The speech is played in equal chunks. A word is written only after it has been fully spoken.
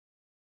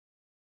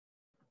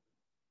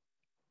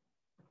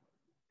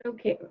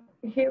Okay,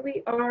 here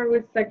we are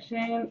with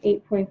section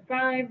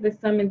 8.5, the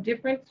sum and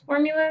difference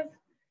formulas.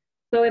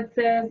 So it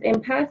says,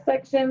 in past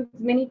sections,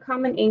 many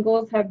common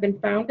angles have been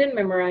found and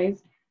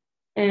memorized,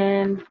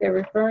 and they're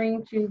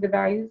referring to the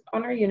values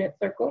on our unit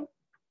circle.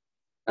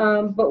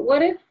 But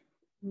what if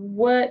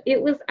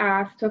it was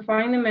asked to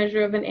find the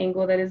measure of an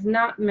angle that is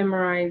not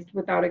memorized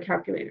without a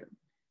calculator?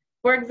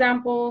 For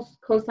example,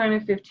 cosine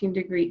of 15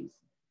 degrees.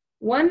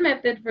 One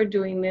method for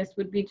doing this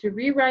would be to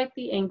rewrite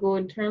the angle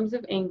in terms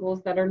of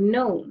angles that are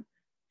known.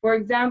 For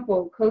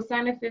example,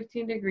 cosine of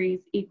 15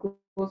 degrees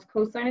equals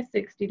cosine of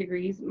 60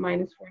 degrees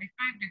minus 45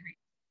 degrees.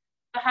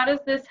 So how does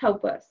this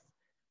help us?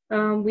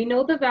 We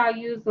know the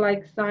values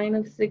like sine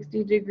of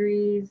 60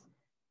 degrees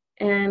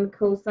and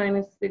cosine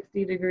of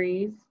 60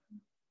 degrees.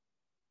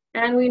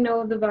 And we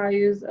know the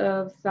values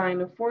of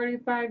sine of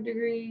 45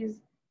 degrees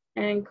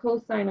and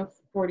cosine of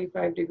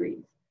 45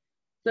 degrees.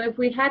 So if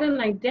we had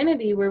an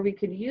identity where we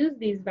could use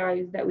these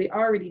values that we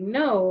already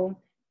know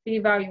to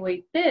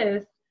evaluate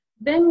this,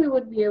 then we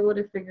would be able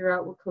to figure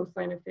out what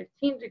cosine of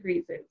 15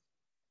 degrees is.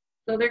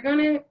 So they're going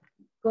to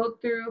go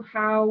through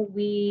how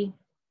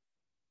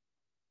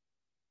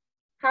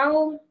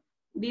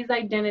these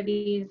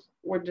identities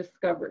were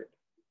discovered,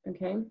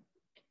 okay?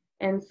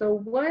 And so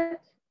what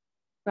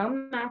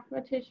some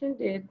mathematician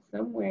did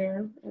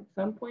somewhere at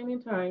some point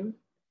in time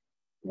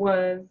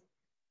was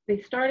they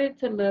started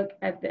to look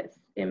at this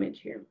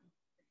image here.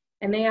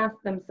 And they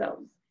asked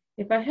themselves,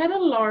 if I had a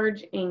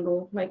large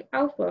angle like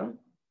alpha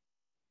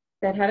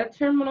that had a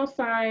terminal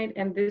side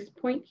and this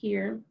point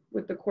here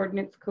with the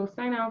coordinates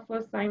cosine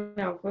alpha, sine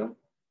alpha,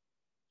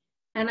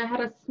 and I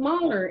had a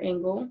smaller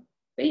angle,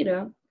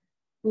 beta,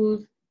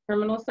 whose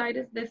terminal side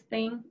is this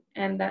thing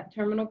and that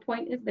terminal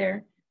point is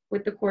there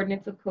with the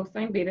coordinates of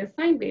cosine beta,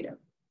 sine beta.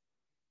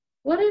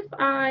 What if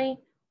I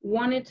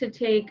wanted to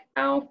take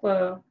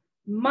alpha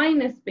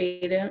minus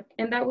beta,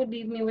 and that would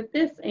leave me with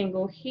this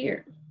angle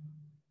here,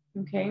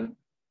 okay?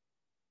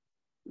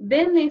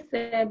 Then they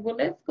said, well,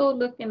 let's go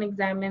look and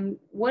examine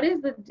what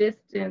is the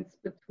distance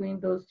between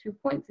those 2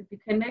 points. If you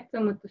connect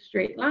them with the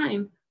straight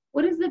line,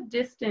 what is the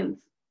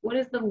distance? What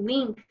is the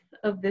length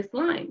of this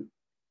line?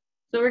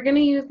 So we're going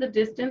to use the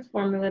distance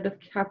formula to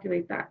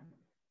calculate that.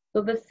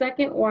 So the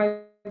second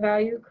y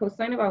value,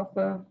 cosine of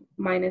alpha,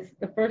 minus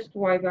the first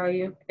y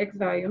value, x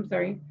value, I'm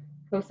sorry,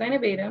 cosine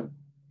of beta,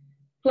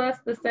 plus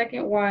the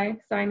second y,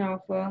 sine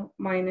alpha,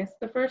 minus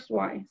the first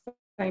y,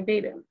 sine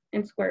beta,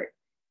 and squared.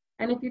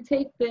 And if you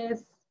take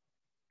this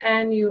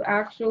and you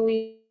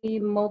actually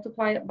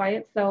multiply it by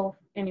itself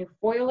and you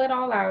FOIL it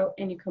all out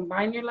and you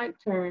combine your like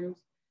terms,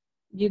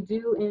 you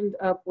do end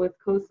up with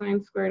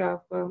cosine squared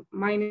alpha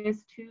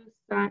minus 2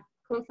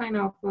 cosine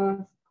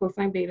alpha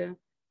cosine beta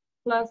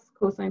plus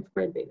cosine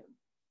squared beta.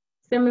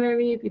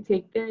 Similarly, if you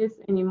take this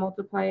and you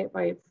multiply it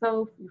by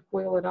itself, you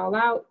FOIL it all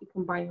out, you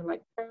combine your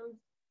like terms,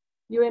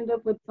 you end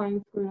up with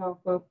sine squared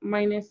alpha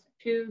minus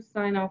 2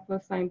 sine alpha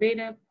sine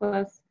beta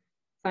plus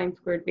sine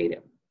squared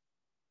beta.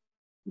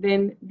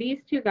 Then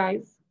these two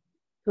guys,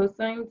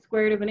 cosine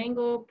squared of an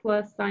angle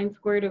plus sine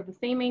squared of the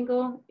same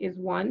angle is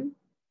 1.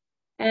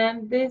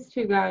 And these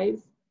two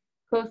guys,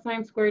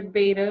 cosine squared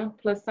beta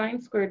plus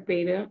sine squared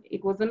beta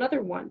equals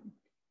another 1.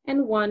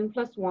 And 1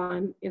 plus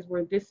 1 is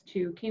where this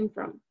 2 came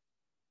from.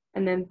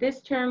 And then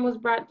this term was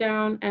brought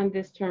down and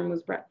this term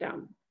was brought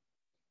down.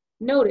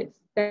 Notice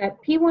that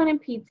P1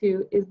 and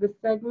P2 is the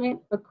segment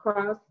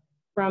across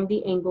from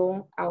the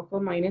angle alpha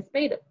minus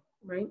beta,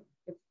 right?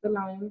 It's the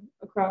line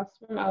across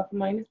from alpha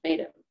minus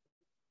beta.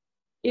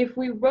 If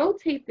we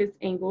rotate this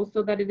angle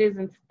so that it is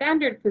in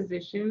standard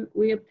position,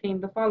 we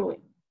obtain the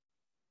following.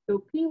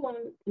 So P1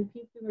 and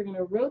P2 are going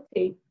to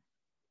rotate,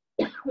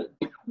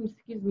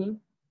 excuse me,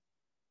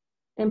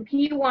 and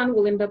P1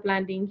 will end up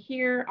landing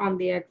here on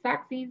the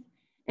x-axis,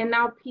 and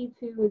now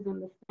P2 is in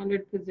the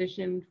standard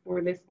position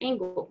for this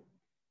angle.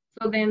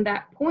 So then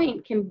that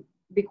point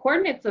the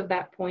coordinates of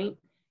that point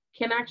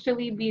can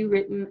actually be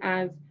written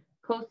as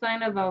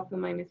cosine of alpha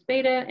minus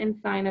beta and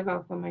sine of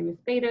alpha minus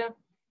beta.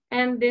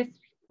 And this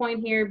point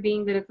here,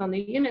 being that it's on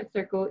the unit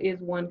circle, is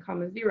 1,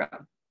 0. So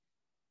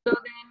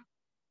then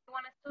you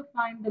want us to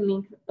find the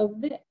length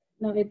of this.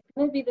 Now it's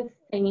going to be the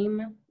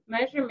same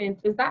measurement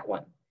as that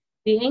one.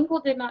 The angle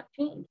did not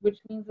change, which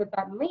means that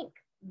that length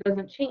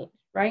doesn't change,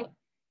 right?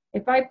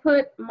 If I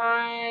put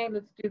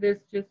let's do this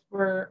just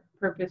for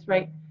purpose,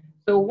 right?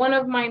 So one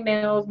of my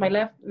nails, my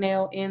left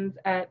nail ends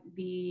at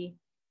the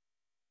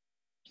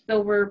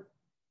silver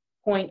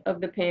point of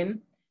the pin,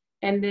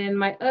 and then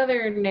my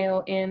other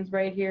nail ends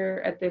right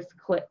here at this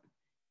clip.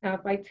 Now,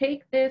 if I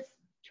take this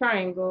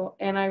triangle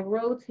and I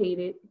rotate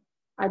it,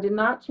 I did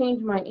not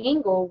change my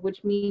angle,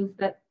 which means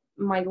that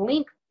my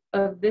length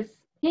of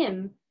this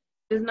pin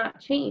does not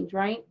change,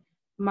 right?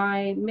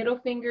 My middle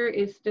finger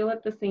is still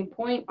at the same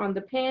point on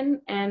the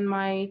pin, and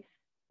my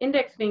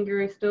index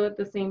finger is still at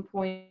the same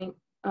point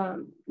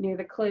near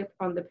the clip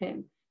on the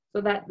pin.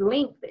 So that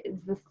length is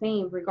the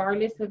same,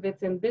 regardless if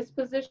it's in this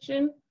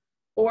position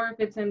or if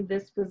it's in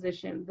this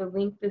position, the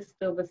length is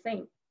still the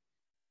same.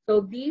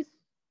 So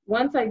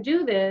once I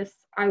do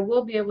this, I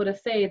will be able to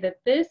say that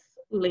this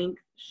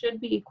length should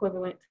be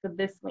equivalent to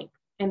this length,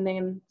 and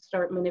then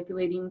start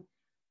manipulating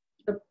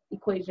the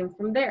equation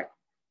from there.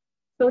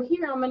 So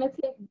here I'm going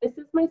to take, this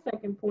is my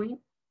second point.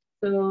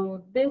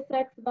 So this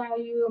x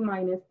value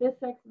minus this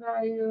x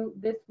value,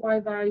 this y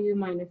value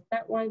minus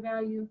that y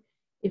value.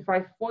 If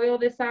I FOIL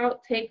this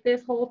out, take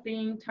this whole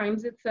thing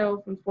times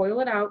itself and FOIL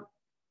it out,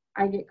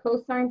 I get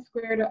cosine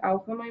squared of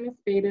alpha minus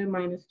beta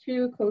minus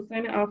 2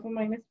 cosine of alpha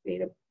minus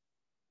beta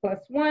plus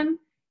 1.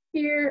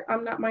 Here,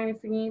 I'm not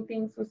minusing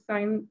anything, so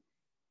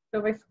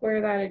if I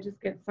square that, I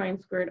just get sine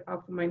squared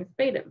alpha minus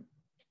beta.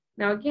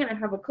 Now again, I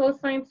have a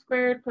cosine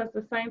squared plus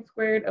a sine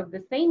squared of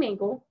the same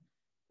angle,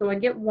 so I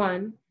get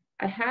 1.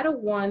 I had a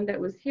 1 that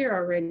was here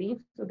already,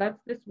 so that's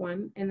this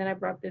one, and then I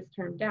brought this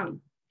term down.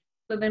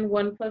 So then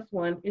 1 plus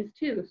 1 is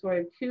 2, so I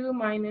have 2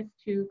 minus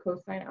 2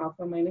 cosine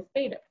alpha minus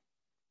beta.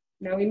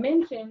 Now we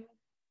mentioned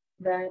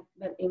that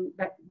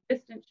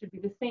distance should be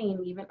the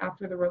same even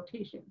after the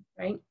rotation,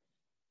 right?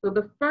 So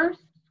the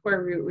first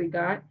square root we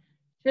got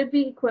should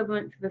be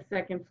equivalent to the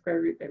second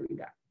square root that we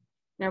got.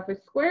 Now if we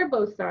square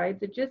both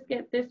sides, I just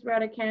get this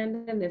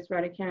radicand and this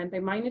radicand. I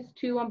minus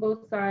 2 on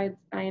both sides,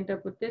 I end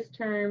up with this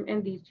term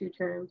and these two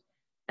terms.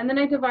 And then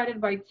I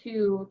divided by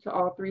 2 to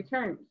all three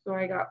terms. So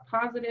I got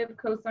positive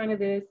cosine of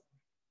this,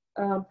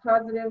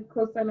 positive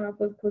cosine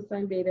alpha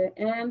cosine beta,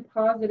 and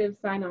positive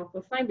sine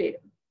alpha sine beta.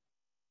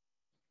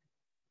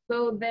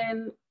 So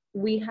then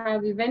we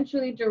have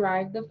eventually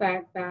derived the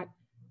fact that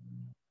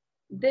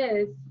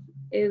this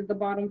is the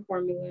bottom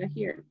formula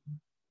here.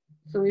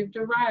 So we've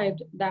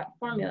derived that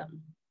formula.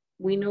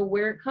 We know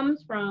where it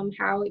comes from,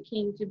 how it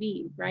came to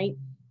be, right?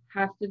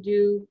 Has to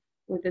do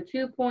with the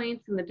 2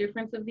 points and the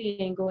difference of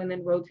the angle, and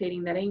then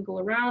rotating that angle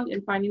around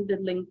and finding the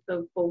length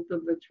of both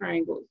of the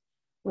triangles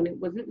when it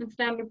wasn't in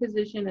standard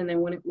position and then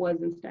when it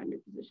was in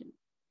standard position.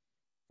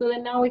 So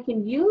then now we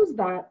can use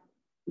that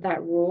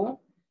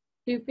rule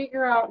to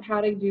figure out how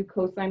to do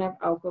cosine of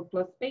alpha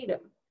plus beta.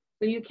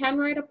 So you can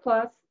write a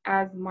plus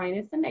as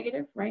minus a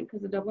negative, right?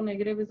 Because a double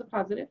negative is a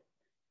positive.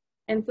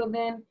 And so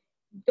then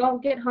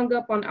don't get hung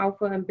up on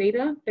alpha and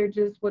beta. They're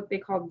just what they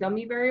call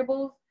dummy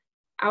variables.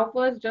 Alpha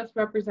is just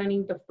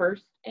representing the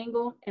first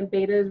angle and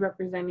beta is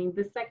representing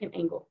the second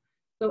angle.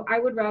 So I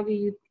would rather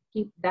you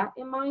keep that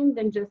in mind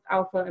than just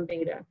alpha and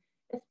beta,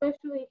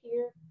 especially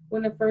here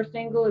when the first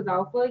angle is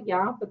alpha,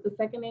 yeah, but the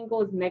second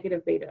angle is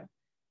negative beta.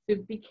 So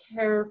be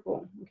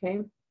careful, okay?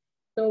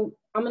 So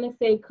I'm going to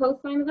say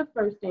cosine of the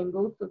first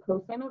angle, so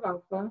cosine of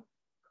alpha,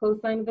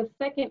 cosine of the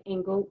second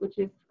angle, which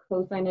is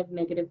cosine of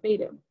negative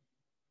beta.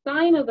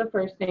 Sine of the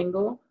first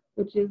angle,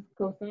 which is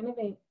cosine of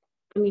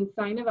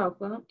sine of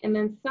alpha, and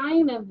then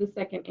sine of the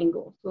second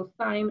angle, so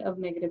sine of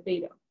negative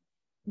beta.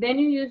 Then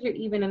you use your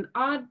even and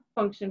odd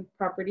function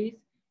properties,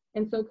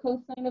 and so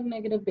cosine of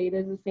negative beta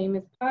is the same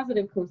as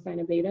positive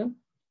cosine of beta,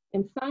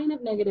 and sine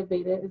of negative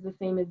beta is the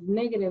same as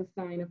negative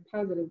sine of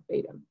positive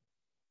beta.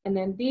 And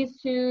then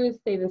these two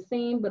stay the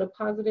same, but a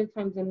positive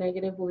times a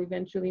negative will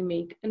eventually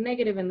make a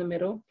negative in the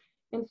middle.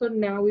 And so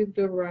now we've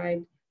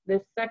derived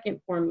this second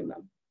formula,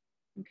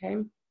 okay?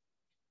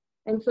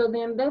 And so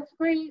then that's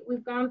great.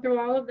 We've gone through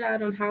all of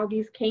that on how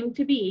these came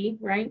to be,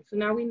 right? So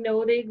now we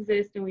know they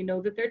exist and we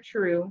know that they're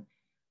true,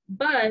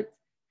 but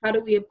how do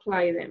we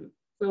apply them?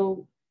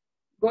 So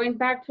going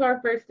back to our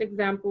first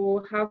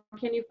example, how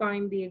can you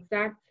find the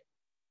exact,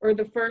 or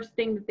the first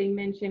thing that they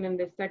mentioned in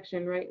this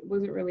section, right? It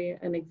wasn't really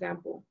an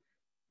example.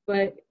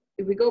 But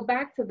if we go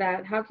back to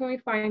that, how can we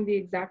find the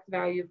exact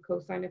value of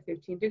cosine of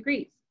 15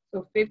 degrees?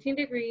 So 15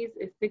 degrees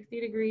is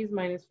 60 degrees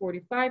minus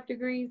 45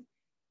 degrees.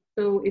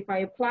 So if I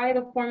apply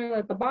the formula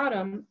at the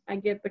bottom, I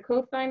get the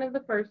cosine of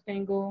the first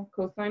angle,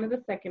 cosine of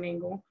the second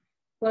angle,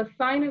 plus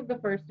sine of the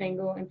first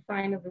angle and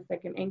sine of the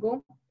second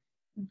angle.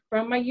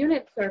 From my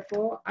unit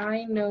circle,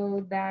 I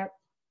know that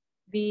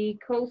the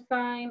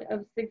cosine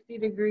of 60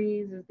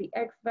 degrees is the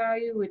x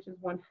value, which is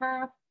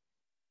 1/2.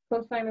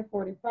 Cosine of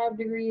 45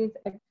 degrees,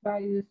 x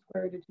value is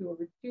square root of 2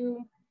 over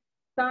 2.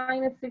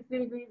 Sine of 60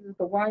 degrees is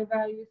the y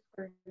value,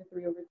 square root of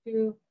 3 over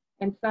 2.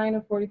 And sine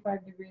of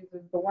 45 degrees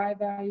is the y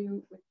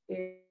value, which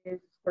is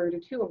square root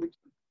of 2 over 2.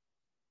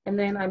 And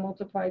then I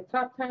multiply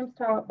top times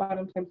top,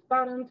 bottom times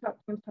bottom, top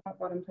times top,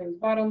 bottom times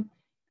bottom.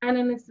 And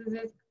then this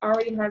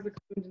already has a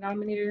common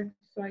denominator,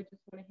 so I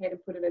just went ahead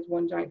and put it as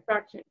one giant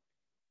fraction.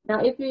 Now,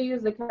 if you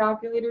use the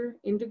calculator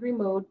in degree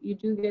mode, you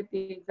do get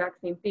the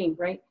exact same thing,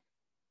 right?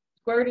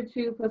 Square root of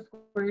 2 plus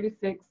square root of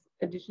 6,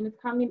 addition is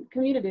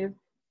commutative,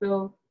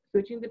 so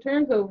switching the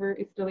terms over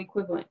is still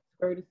equivalent.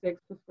 Square root of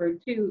 6 plus square root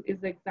of 2 is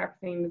the exact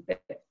same as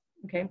this,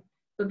 okay?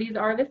 So these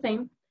are the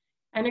same,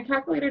 and a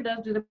calculator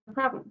does do the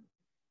problem.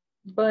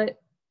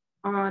 But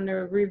on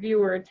a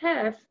review or a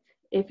test,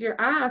 if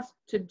you're asked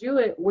to do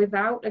it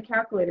without a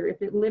calculator,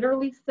 if it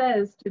literally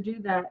says to do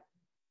that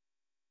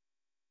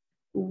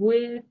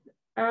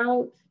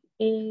without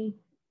a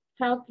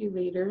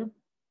calculator,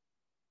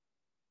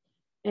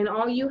 and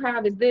all you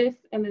have is this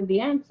and then the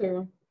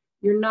answer,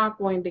 you're not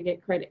going to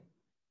get credit.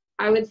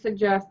 I would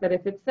suggest that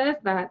if it says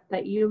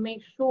that you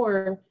make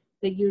sure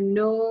that you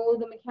know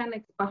the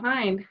mechanics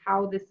behind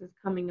how this is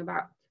coming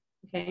about,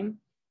 okay?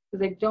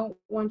 because I don't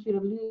want you to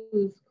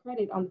lose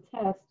credit on the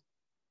test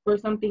for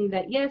something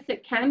that, yes,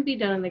 it can be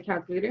done in the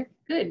calculator.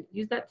 Good,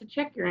 use that to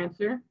check your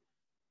answer,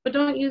 but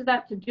don't use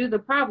that to do the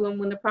problem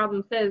when the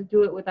problem says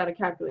do it without a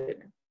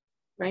calculator,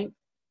 right?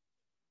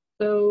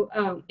 So,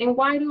 and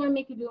why do I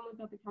make you do it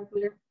without the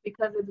calculator?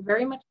 Because it's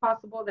very much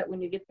possible that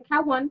when you get to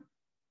Cal 1,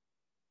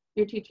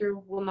 your teacher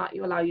will not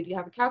allow you to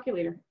have a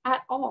calculator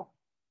at all.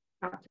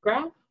 Not to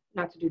graph,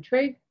 not to do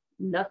trig,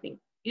 nothing.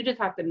 You just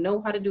have to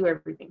know how to do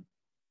everything.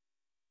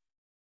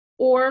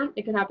 Or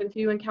it could happen to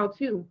you in Cal 2.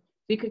 So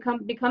you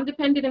could become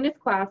dependent in this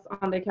class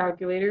on the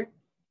calculator,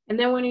 and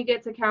then when you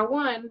get to Cal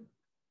 1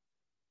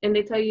 and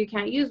they tell you you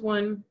can't use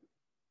one,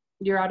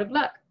 you're out of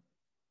luck.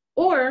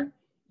 Or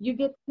you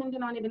get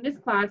dependent on it in this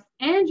class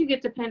and you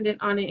get dependent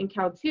on it in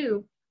Cal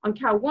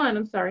 1,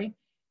 I'm sorry,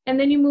 and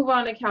then you move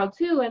on to Cal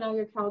 2 and now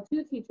your Cal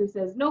 2 teacher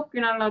says, nope,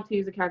 you're not allowed to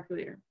use a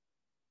calculator,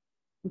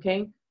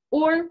 okay?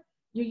 Or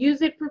you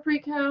use it for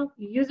pre-Cal,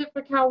 you use it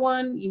for Cal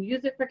 1, you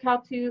use it for Cal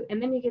 2, and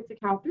then you get to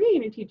Cal 3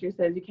 and your teacher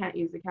says you can't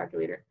use the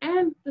calculator.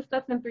 And the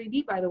stuff's in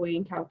 3D, by the way,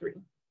 in Cal 3,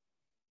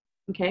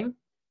 okay?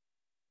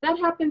 That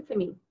happened to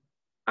me.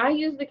 I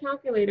used the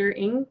calculator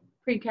in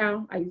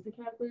pre-Cal, I used the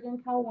calculator in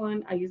Cal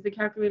 1, I used the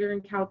calculator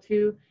in Cal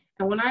 2,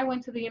 and when I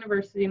went to the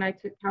university and I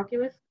took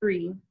Calculus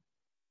 3,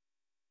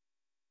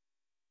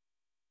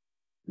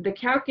 the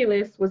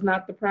calculus was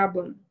not the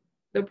problem.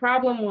 The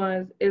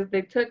problem is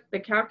they took the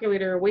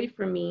calculator away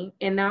from me,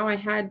 and now I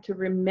had to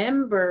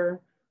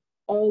remember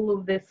all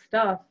of this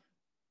stuff,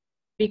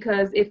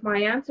 because if my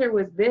answer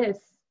was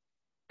this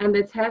and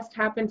the test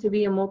happened to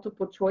be a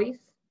multiple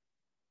choice,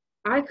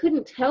 I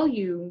couldn't tell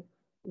you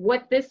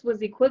what this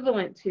was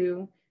equivalent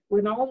to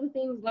when all the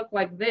things look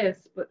like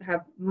this, but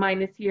have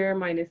minus here,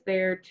 minus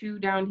there, 2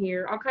 down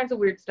here, all kinds of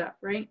weird stuff,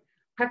 right?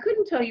 I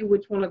couldn't tell you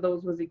which one of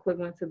those was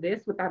equivalent to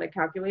this without a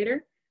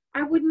calculator.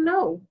 I wouldn't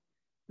know,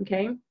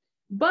 okay?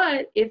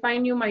 But if I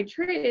knew my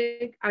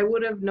trig, I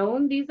would have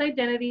known these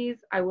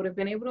identities, I would have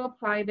been able to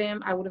apply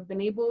them, I would have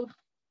been able,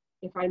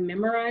 if I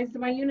memorized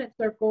my unit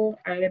circle,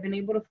 I would have been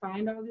able to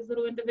find all these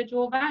little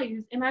individual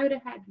values, and I would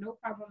have had no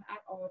problem at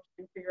all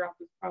trying to figure out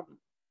this problem,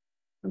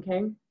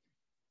 okay?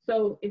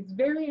 So it's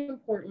very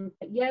important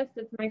that, yes,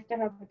 it's nice to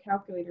have a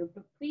calculator,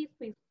 but please,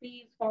 please,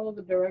 please follow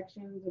the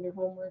directions in your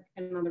homework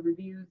and on the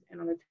reviews and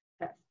on the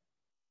test.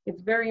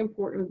 It's very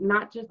important,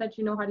 not just that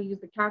you know how to use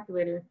the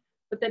calculator,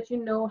 but that you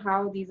know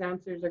how these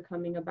answers are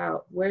coming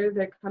about, where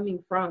they're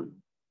coming from,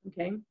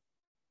 okay?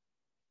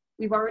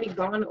 We've already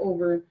gone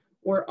over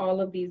where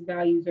all of these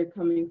values are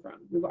coming from.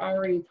 We've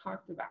already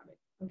talked about it,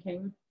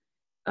 okay?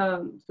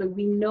 So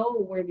we know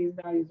where these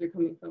values are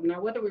coming from.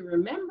 Now, whether we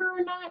remember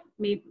or not,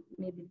 maybe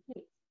the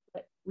case,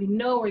 but we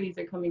know where these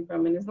are coming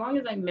from. And as long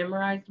as I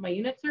memorized my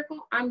unit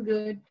circle, I'm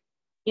good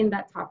in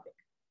that topic,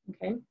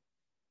 okay?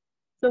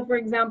 So for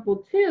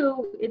example,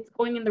 2, it's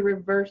going in the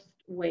reversed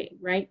way,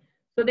 right?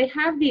 So they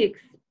have the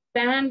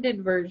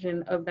expanded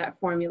version of that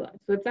formula.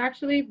 So it's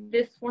actually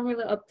this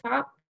formula up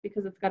top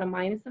because it's got a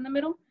minus in the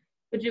middle,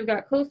 but you've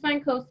got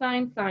cosine,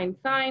 cosine, sine,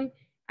 sine,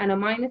 and a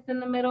minus in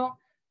the middle.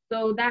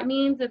 So that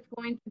means it's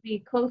going to be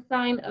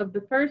cosine of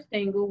the first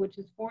angle, which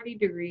is 40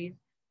 degrees,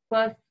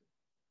 plus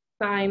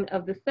sine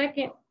of the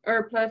second,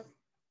 or plus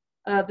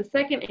the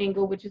second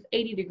angle, which is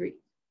 80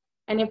 degrees.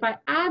 And if I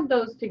add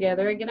those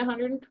together, I get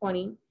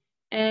 120.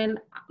 And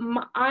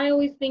I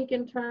always think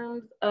in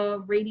terms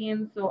of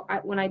radians. So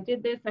when I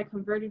did this, I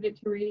converted it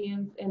to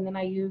radians, and then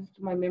I used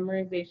my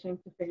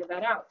memorization to figure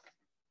that out.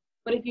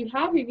 But if you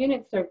have your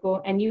unit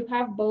circle and you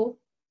have both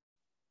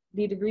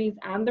the degrees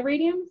and the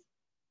radians,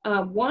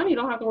 1, you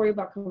don't have to worry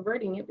about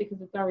converting it because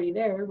it's already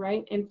there,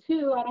 right? And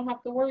 2, I don't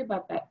have to worry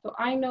about that. So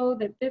I know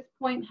that this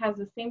point has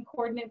the same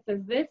coordinates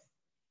as this.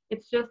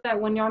 It's just that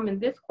when I'm in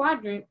this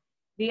quadrant,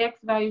 the x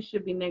value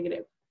should be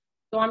negative.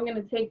 So I'm going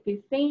to take the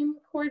same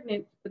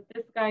coordinates, but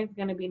this guy's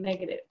going to be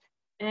negative.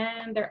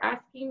 And they're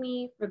asking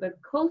me for the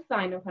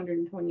cosine of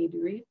 120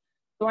 degrees.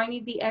 So I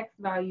need the x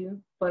value,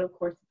 but of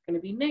course it's going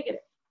to be negative.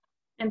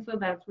 And so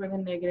that's where the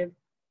negative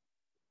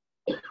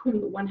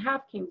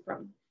 1/2 came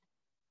from.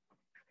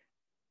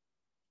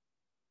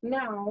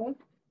 Now,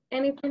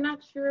 and if you're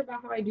not sure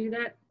about how I do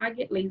that, I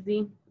get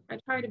lazy. I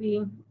try to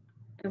be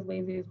as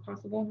lazy as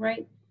possible,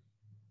 right?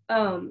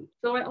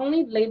 So I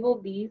only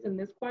labeled these in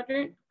this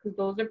quadrant because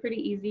those are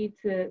pretty easy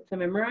to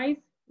memorize,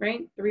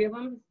 right? 3 of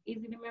them is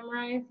easy to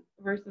memorize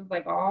versus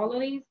like all of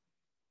these.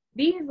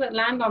 These that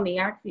land on the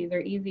axes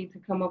are easy to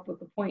come up with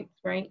the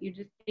points, right? You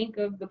just think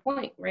of the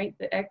point, right?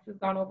 The x has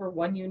gone over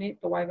 1 unit,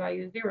 the y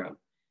value is 0.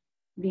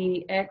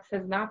 The x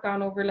has not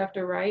gone over left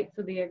or right,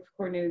 so the x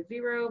coordinate is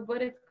 0,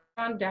 but it's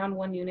gone down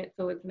 1 unit,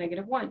 so it's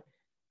 -1.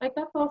 Like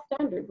that's all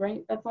standard,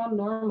 right? That's all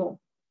normal.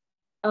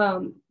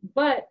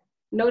 But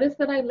notice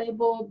that I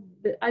labeled,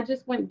 I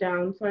just went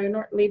down, so I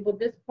labeled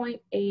this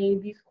point A,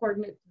 these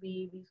coordinates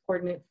B, these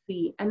coordinates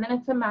C, and then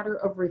it's a matter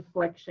of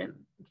reflection,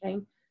 okay?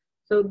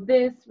 So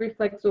this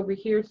reflects over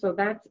here, so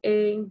that's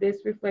A,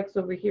 this reflects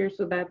over here,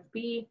 so that's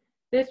B,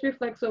 this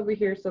reflects over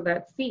here, so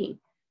that's C.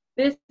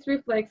 This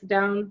reflects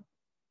down,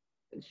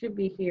 it should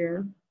be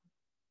here.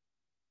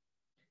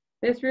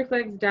 This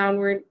reflects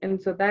downward,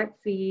 and so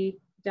that's C,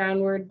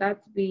 downward,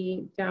 that's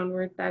B,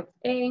 downward, that's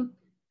A.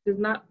 It's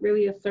not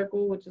really a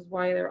circle, which is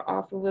why they're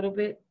off a little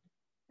bit,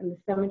 and the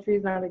symmetry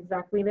is not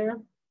exactly there.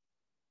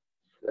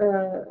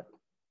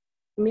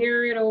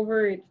 Mirror it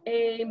over, it's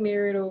A,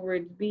 mirror it over,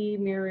 it's B,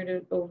 mirror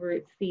it over,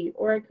 it's C.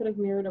 Or I could have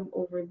mirrored them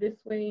over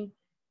this way,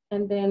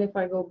 and then if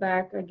I go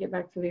back, I get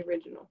back to the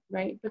original,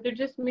 right? But they're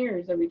just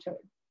mirrors of each other,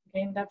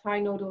 okay? And that's how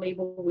I know to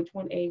label which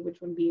one A, which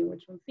one B, and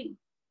which one C.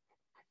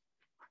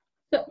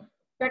 So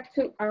back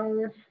to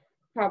our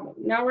problem.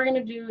 Now we're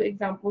gonna do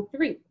example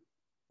 3.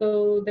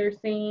 So they're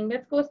saying,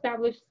 let's go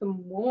establish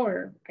some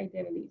more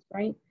identities,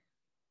 right?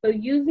 So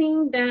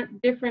using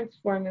that difference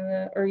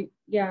formula, or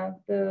yeah,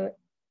 the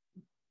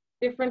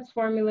difference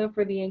formula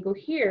for the angle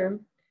here,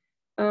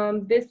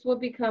 this will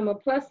become a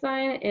plus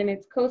sign, and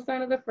it's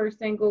cosine of the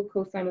first angle,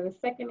 cosine of the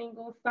second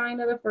angle, sine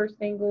of the first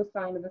angle,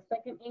 sine of the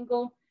second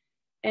angle,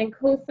 and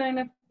cosine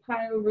of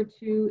pi over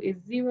 2 is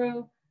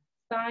 0,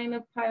 sine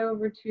of pi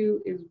over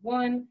 2 is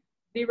 1,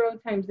 0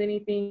 times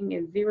anything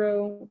is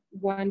 0,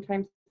 1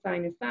 times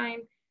sine is sine,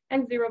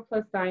 and 0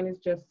 plus sine is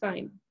just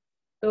sine.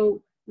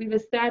 So we've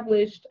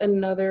established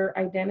another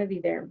identity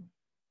there.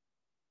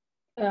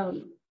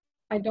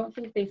 I don't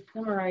think they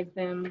summarized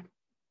them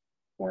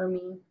for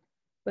me,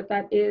 but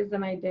that is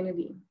an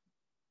identity.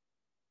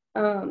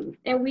 And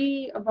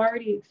we have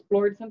already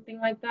explored something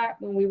like that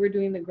when we were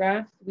doing the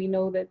graphs. We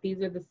know that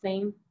these are the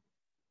same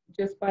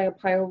just by a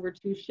pi over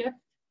 2 shift,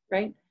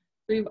 right?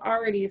 So we've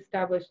already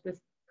established this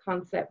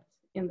concept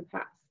in the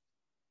past.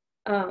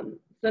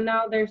 So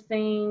now they're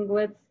saying,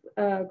 let's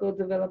go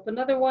develop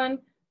another one.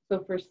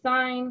 So for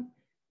sine,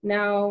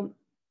 now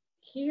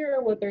here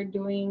what they're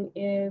doing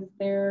is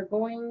they're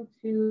going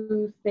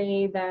to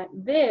say that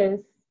this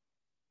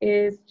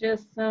is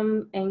just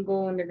some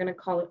angle and they're going to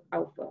call it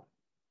alpha,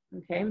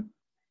 okay?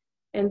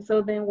 And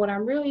so then what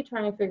I'm really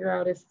trying to figure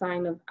out is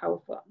sine of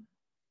alpha.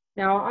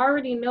 Now I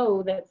already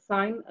know that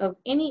sine of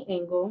any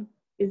angle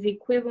is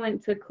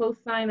equivalent to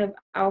cosine of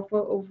alpha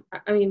over,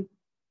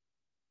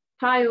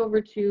 pi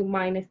over 2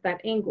 minus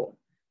that angle.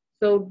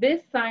 So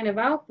this sine of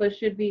alpha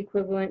should be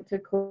equivalent to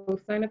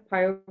cosine of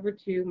pi over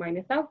 2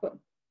 minus alpha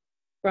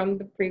from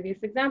the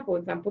previous example,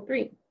 example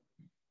 3.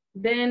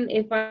 Then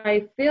if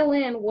I fill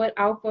in what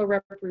alpha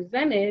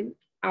represented,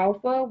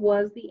 alpha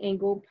was the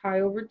angle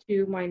pi over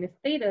 2 minus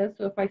theta.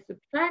 So if I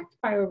subtract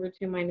pi over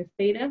 2 minus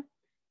theta,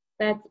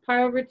 that's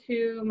pi over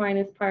 2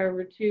 minus pi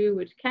over 2,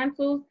 which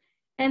cancels,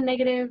 and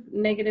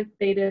negative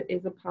theta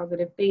is a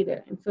positive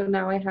theta. And so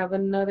now I have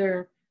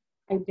another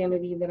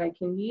identity that I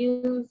can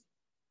use.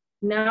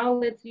 Now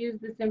let's use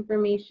this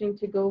information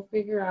to go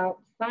figure out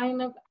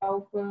sine of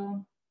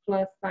alpha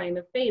plus sine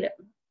of theta.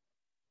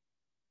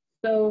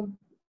 So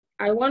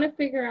I want to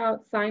figure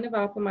out sine of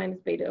alpha minus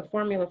beta, a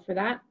formula for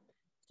that.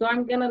 So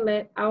I'm going to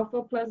let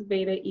alpha plus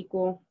beta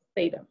equal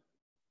theta,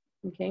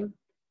 okay?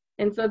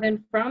 And so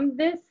then from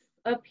this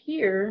up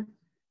here,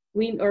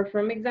 or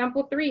from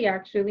example 3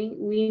 actually,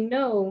 we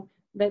know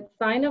that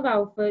sine of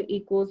alpha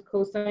equals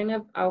cosine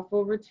of alpha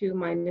over 2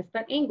 minus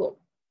that angle.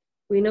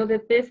 We know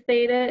that this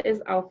theta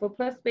is alpha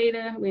plus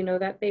beta. We know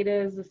that theta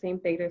is the same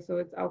theta, so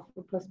it's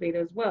alpha plus beta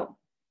as well.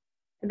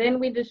 And then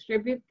we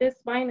distribute this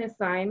minus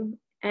sign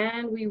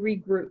and we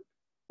regroup.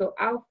 So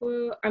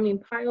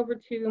pi over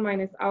 2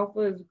 minus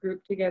alpha is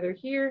grouped together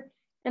here,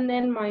 and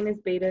then minus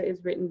beta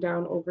is written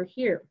down over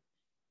here.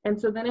 And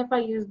so then if I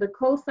use the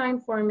cosine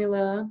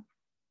formula,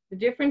 the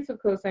difference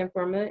of cosine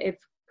formula,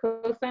 it's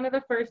cosine of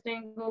the first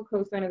angle,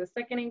 cosine of the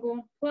second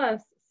angle,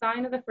 plus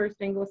sine of the first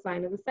angle,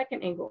 sine of the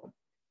second angle.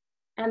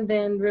 And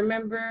then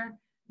remember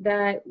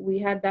that we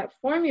had that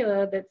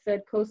formula that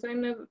said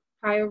cosine of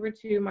pi over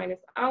 2 minus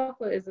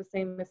alpha is the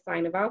same as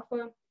sine of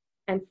alpha,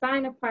 and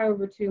sine of pi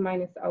over 2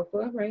 minus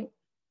alpha, right?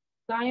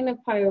 Sine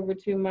of pi over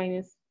 2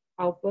 minus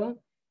alpha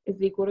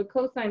is equal to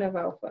cosine of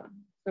alpha.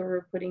 So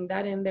we're putting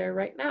that in there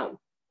right now.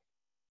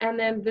 And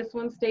then this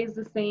one stays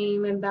the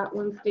same and that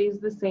one stays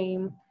the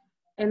same.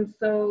 And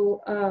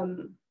so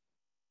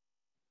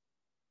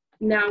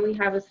now we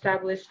have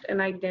established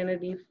an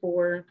identity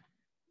for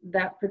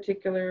that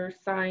particular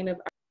sine of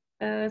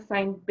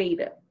sine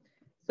beta.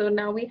 So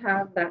now we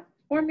have that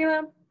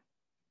formula.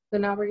 So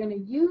now we're going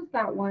to use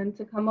that one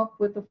to come up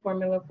with a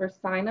formula for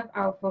sine of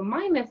alpha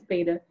minus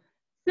beta,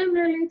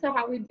 similarly to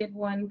how we did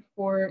one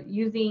for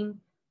using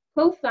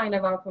cosine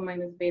of alpha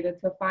minus beta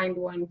to find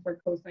one for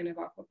cosine of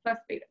alpha plus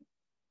beta.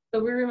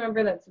 So we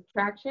remember that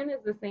subtraction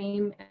is the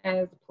same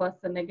as plus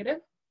a negative.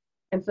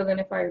 And so then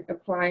if I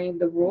apply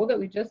the rule that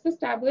we just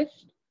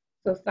established,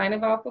 so sine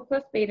of alpha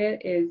plus beta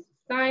is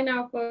sine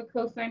alpha,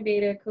 cosine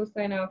beta,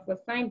 cosine alpha,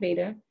 sine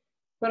beta.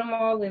 Put them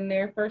all in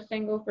there, first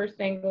angle,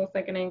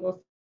 second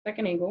angle,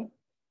 second angle.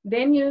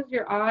 Then use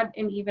your odd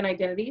and even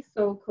identities.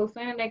 So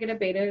cosine of negative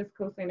beta is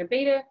cosine of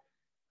beta.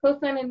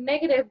 Cosine of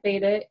negative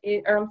beta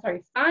is,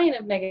 sine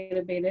of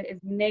negative beta is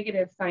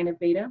negative sine of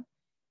beta.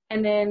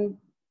 And then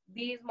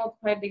these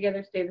multiplied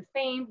together stay the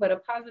same, but a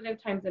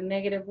positive times a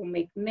negative will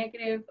make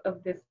negative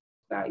of this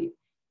value.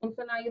 And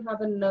so now you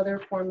have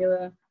another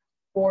formula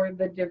for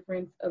the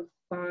difference of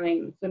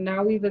signs. So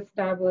now we've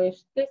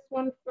established this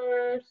one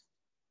first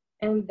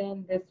and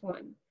then this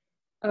one.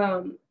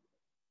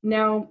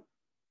 Now,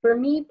 for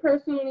me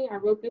personally, I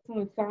wrote this on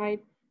the side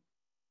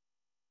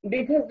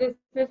because this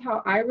is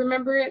how I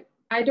remember it.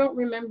 I don't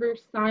remember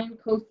sine,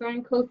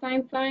 cosine,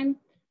 cosine, sine.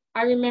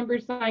 I remember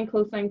sine,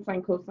 cosine,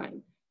 sine,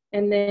 cosine.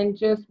 And then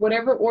just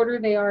whatever order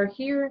they are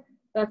here,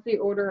 that's the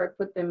order I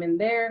put them in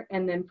there.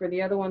 And then for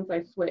the other ones,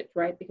 I switch,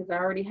 right? Because I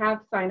already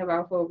have sine of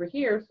alpha over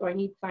here, so I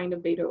need sine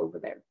of beta over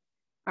there.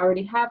 I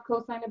already have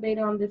cosine of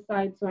beta on this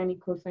side, so I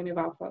need cosine of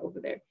alpha over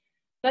there.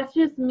 That's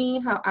just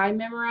me, how I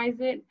memorize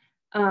it.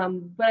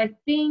 But I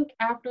think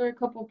after a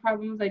couple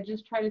problems, I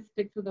just try to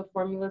stick to the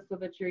formula so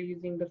that you're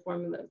using the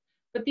formulas.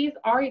 But these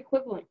are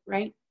equivalent,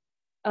 right?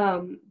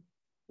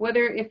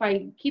 Whether if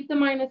I keep the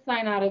minus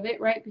sign out of it,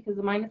 right? Because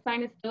the minus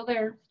sign is still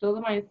there, still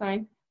the minus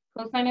sign.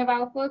 Cosine of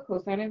alpha,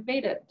 cosine of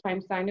beta,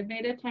 times sine of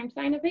beta, times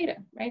sine of beta,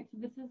 right? So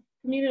this is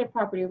commutative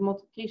property of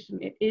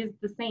multiplication. It is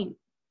the same.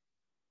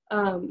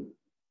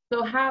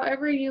 So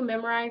however you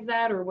memorize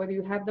that or whether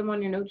you have them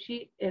on your note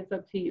sheet, it's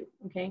up to you,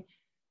 okay?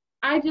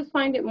 I just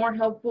find it more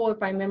helpful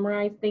if I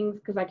memorize things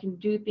because I can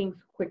do things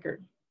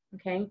quicker,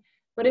 okay?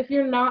 But if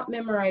you're not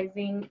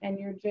memorizing and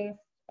you're just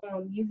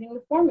using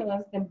the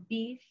formulas, then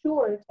be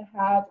sure to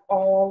have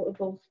all of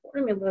those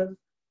formulas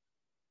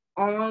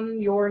on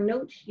your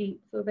note sheet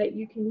so that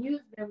you can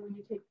use them when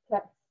you take the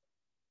test.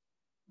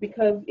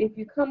 Because if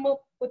you come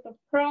up with a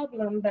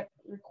problem that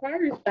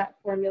requires that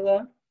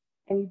formula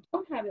and you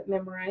don't have it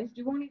memorized,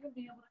 you won't even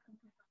be able to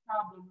complete the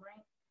problem,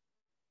 right?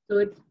 So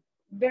it's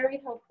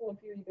very helpful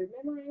if you either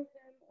memorize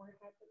them or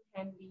have them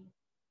handy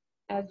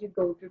as you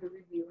go through the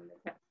review and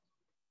the test.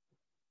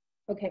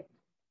 Okay,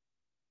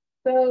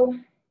 so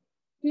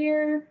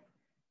here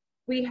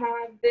we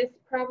have this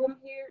problem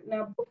here.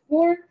 Now,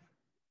 before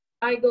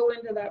I go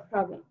into that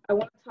problem, I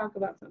want to talk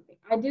about something.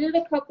 I did it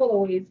a couple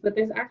of ways, but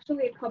there's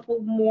actually a couple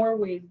more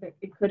ways that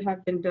it could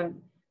have been done.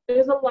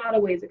 There's a lot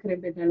of ways it could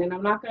have been done, and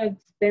I'm not going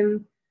to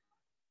spend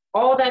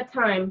all that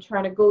time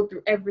trying to go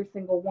through every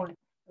single one,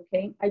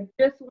 okay? I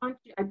just want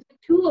you, I did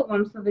two of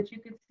them so that you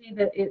could see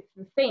that it's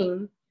the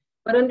same,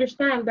 but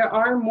understand there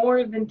are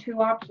more than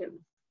two options,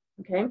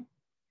 okay?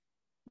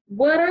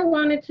 What I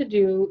wanted to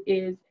do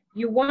is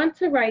you want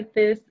to write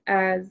this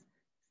as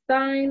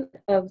sine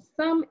of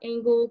some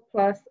angle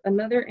plus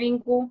another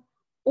angle,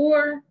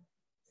 or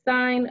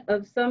sine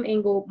of some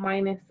angle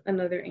minus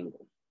another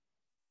angle.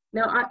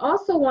 Now, I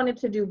also wanted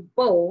to do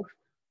both,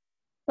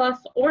 plus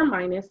or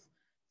minus,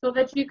 so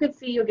that you could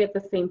see you'll get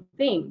the same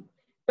thing.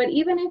 But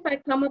even if I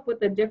come up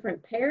with a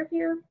different pair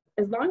here,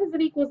 as long as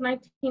it equals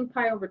 19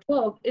 pi over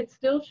 12, it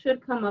still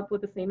should come up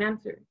with the same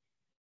answer.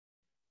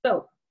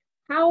 So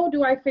how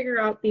do I figure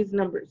out these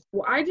numbers?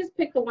 Well, I just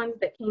picked the ones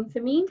that came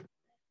to me,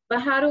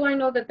 but how do I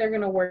know that they're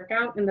going to work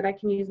out and that I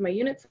can use my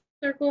unit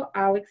circle?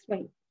 I'll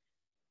explain.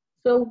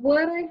 So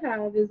what I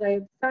have is I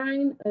have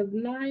sine of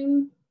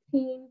 19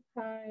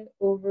 pi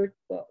over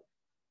 12.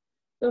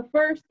 The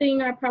first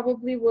thing I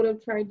probably would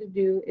have tried to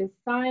do is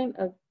sine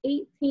of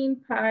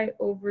 18 pi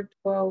over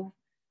 12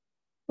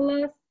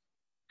 plus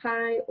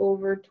pi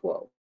over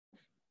 12.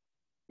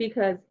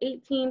 Because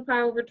 18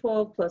 pi over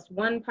 12 plus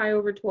 1 pi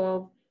over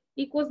 12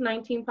 equals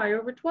 19 pi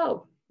over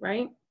 12,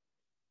 right?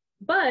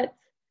 But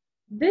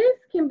this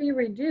can be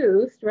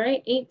reduced,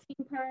 right? 18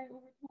 pi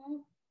over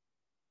 12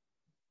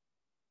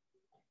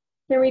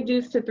 can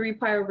reduce to 3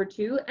 pi over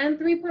 2, and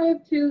 3 pi over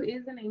 2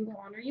 is an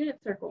angle on our unit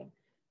circle.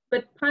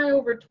 But pi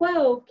over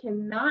 12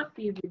 cannot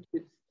be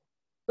reduced.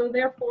 So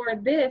therefore,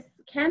 this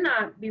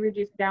cannot be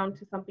reduced down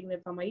to something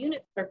that's on my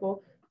unit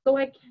circle, so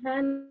I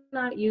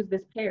cannot use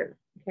this pair,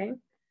 okay?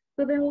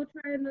 So then we'll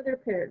try another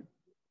pair.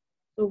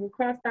 So we'll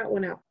cross that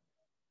one out.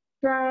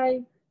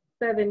 Try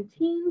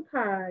 17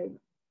 pi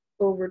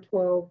over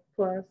 12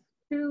 plus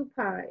 2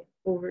 pi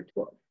over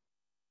 12.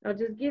 Now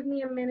just give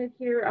me a minute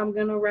here. I'm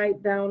gonna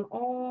write down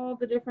all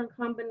the different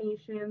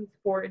combinations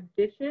for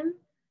addition,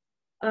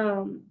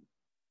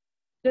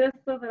 just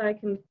so that I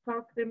can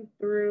talk them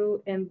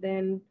through, and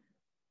then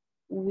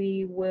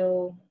we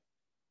will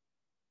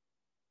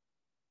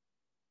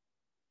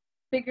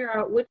figure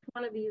out which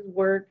one of these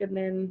work and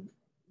then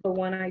the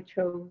one I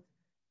chose.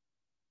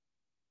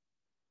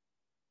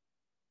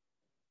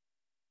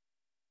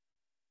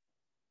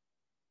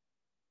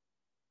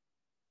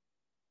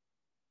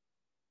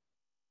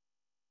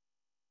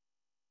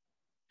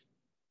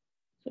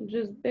 So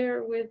just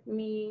bear with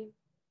me.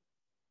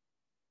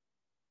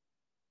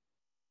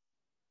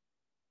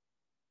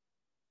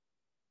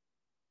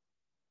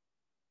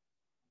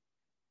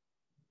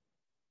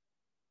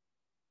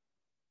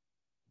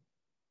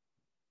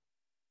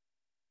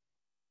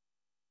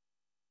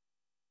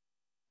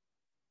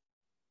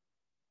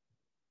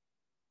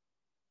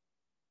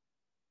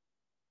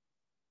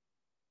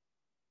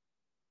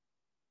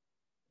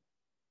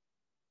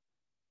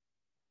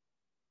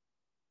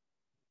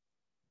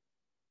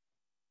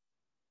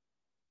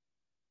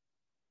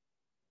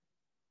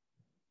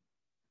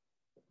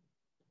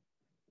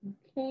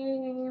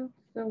 Okay,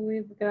 so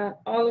we've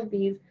got all of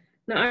these.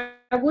 Now,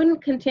 I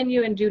wouldn't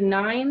continue and do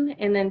 9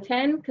 and then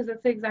 10 because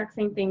it's the exact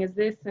same thing as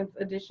this since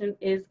addition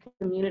is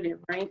commutative,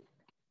 right?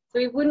 So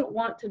you wouldn't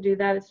want to do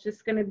that. It's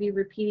just going to be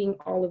repeating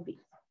all of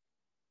these.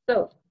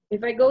 So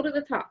if I go to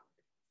the top,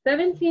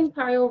 17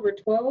 pi over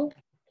 12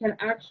 can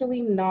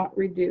actually not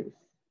reduce.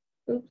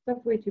 Oops,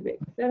 that's way too big.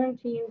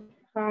 17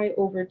 pi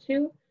over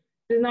 2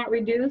 does not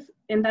reduce,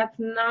 and that's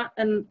not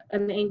an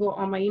angle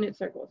on my unit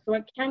circle. So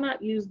I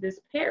cannot use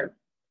this pair.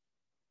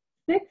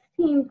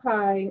 16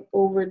 pi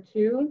over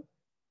 2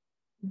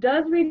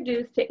 does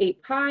reduce to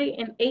 8 pi,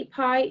 and 8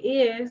 pi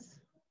is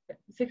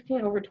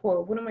 16 over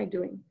 12. What am I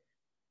doing?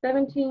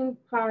 17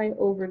 pi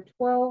over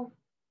 12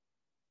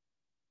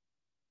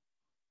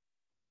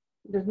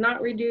 does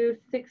not reduce.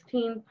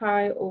 16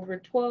 pi over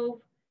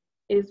 12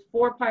 is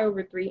 4 pi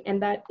over 3,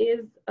 and that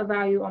is a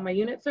value on my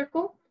unit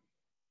circle.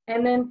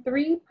 And then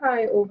 3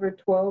 pi over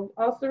 12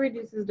 also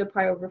reduces to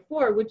pi over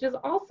 4, which is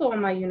also on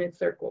my unit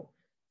circle.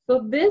 So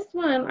this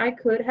one I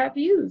could have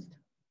used.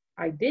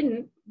 I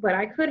didn't, but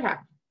I could have.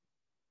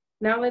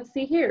 Now let's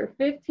see here,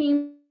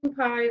 15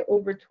 pi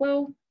over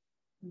 12,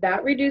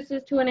 that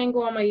reduces to an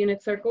angle on my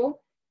unit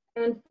circle,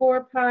 and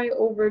 4 pi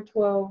over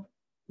 12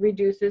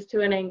 reduces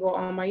to an angle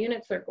on my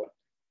unit circle.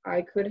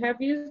 I could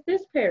have used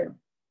this pair.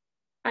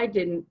 I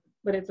didn't,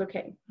 but it's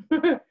okay.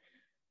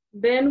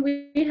 Then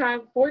we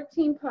have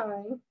 14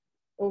 pi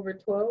over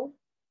 12,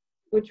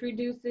 which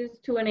reduces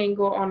to an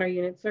angle on our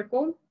unit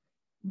circle,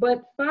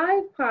 but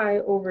 5 pi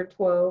over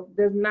 12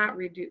 does not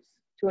reduce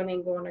to an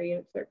angle on our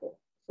unit circle.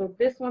 So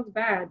this one's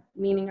bad,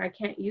 meaning I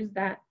can't use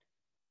that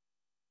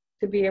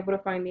to be able to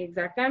find the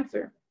exact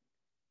answer.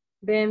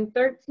 Then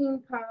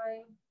 13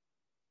 pi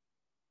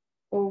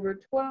over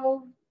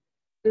 12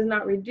 does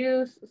not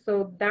reduce,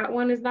 so that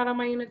one is not on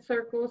my unit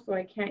circle, so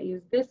I can't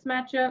use this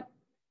matchup.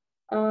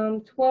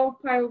 12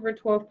 pi over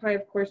 12 pi,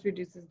 of course,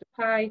 reduces to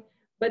pi,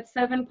 but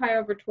 7 pi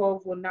over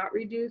 12 will not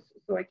reduce,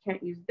 so I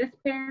can't use this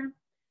pair.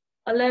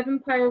 11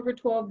 pi over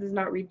 12 does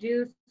not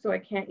reduce, so I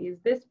can't use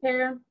this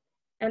pair.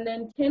 And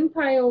then 10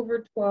 pi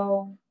over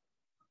 12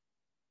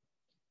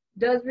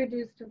 does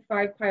reduce to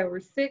 5 pi over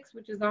 6,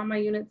 which is on my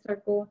unit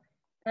circle,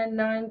 and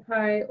 9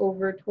 pi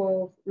over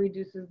 12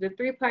 reduces to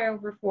 3 pi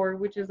over 4,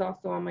 which is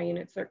also on my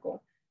unit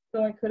circle.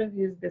 So I could have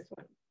used this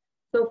one.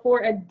 So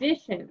for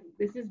addition,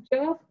 this is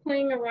just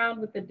playing around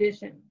with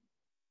addition.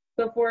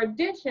 So for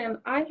addition,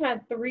 I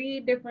had 3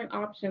 different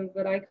options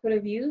that I could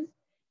have used,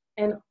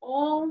 and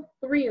all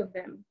 3 of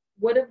them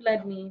would have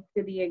led me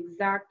to the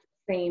exact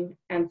same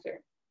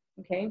answer,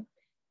 okay?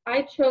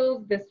 I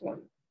chose this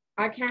one.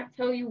 I can't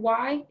tell you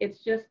why.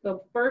 It's just the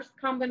first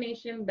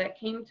combination that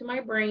came to my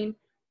brain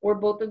where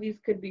both of these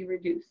could be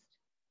reduced,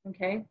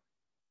 okay?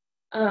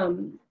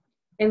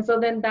 And so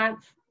then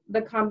that's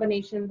the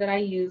combination that I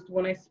used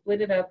when I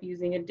split it up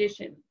using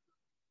addition.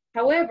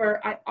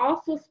 However, I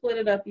also split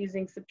it up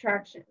using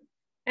subtraction.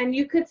 And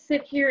you could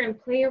sit here and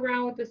play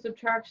around with the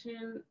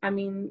subtraction. I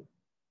mean,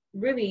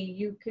 really,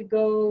 you could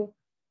go,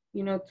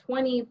 you know,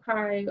 20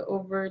 pi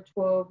over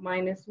 12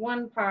 minus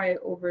 1 pi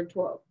over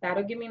 12.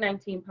 That'll give me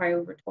 19 pi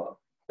over 12,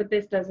 but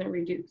this doesn't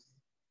reduce.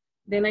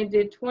 Then I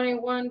did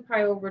 21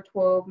 pi over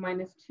 12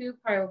 minus 2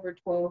 pi over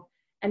 12,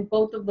 and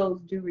both of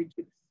those do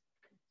reduce.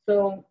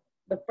 So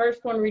the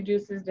first one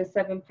reduces to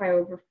 7 pi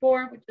over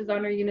 4, which is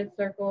on our unit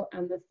circle,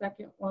 and the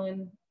second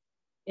one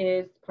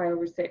is pi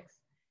over 6.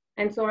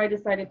 And so I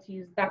decided to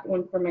use that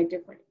one for my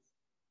difference.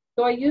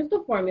 So I used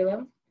the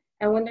formula.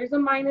 And when there's a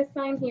minus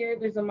sign here,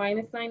 there's a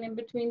minus sign in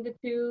between the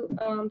two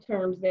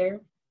terms there.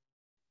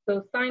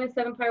 So sine of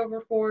 7 pi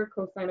over 4,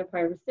 cosine of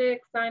pi over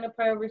 6, sine of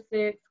pi over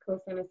 6,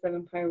 cosine of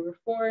 7 pi over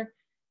 4.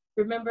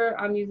 Remember,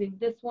 I'm using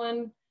this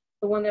one,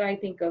 the one that I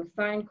think of,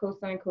 sine,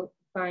 cosine,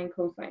 cosine,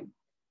 cosine.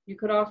 You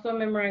could also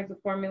memorize the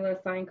formula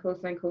sine,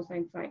 cosine,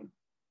 cosine, sine.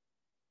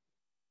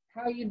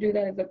 How you do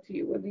that is up to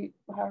you, whether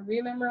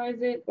you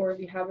memorize it or if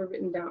you have it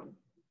written down.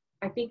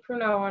 I think from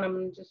now on, I'm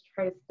going to just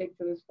try to stick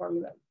to this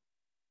formula,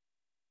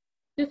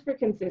 just for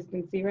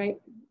consistency, right?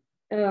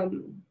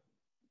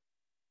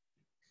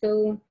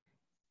 So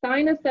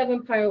sine of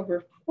 7 pi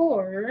over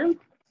 4,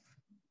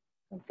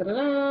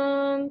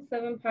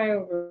 7 pi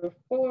over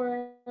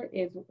 4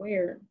 is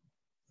where?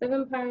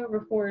 7 pi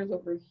over 4 is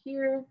over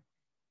here.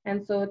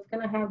 And so it's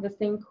going to have the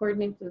same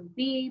coordinates as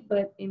b,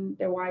 but in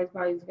their y's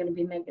value is going to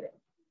be negative.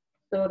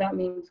 So that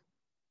means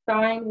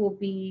sine will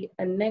be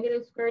a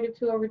negative square root of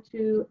 2 over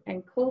 2,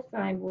 and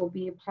cosine will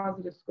be a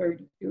positive square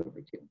root of 2 over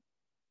 2.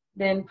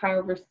 Then pi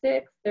over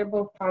 6, they're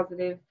both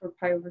positive for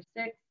pi over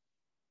 6.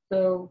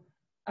 So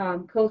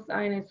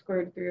cosine is square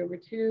root of 3 over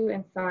 2,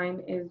 and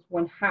sine is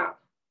 1/2.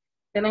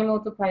 Then I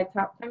multiply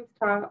top times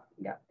top,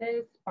 got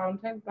this, bottom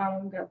times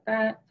bottom, got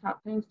that,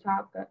 top times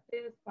top, got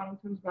this, bottom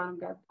times bottom,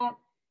 got that.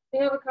 They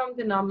have a common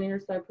denominator,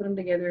 so I put them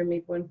together and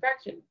make one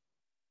fraction,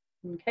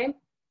 okay?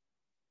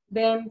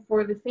 Then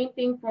for the same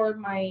thing for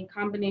my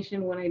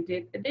combination when I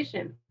did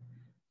addition.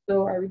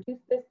 So I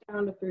reduced this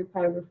down to 3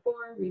 pi over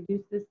 4,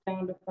 reduced this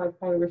down to 5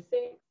 pi over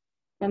 6,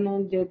 and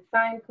then did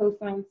sine,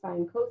 cosine,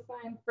 sine,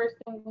 cosine, first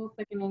angle,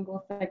 second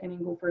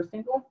angle, first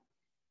angle.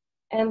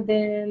 And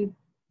then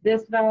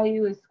This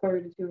value is square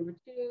root of 2 over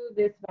 2.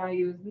 This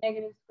value is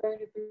negative square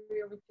root of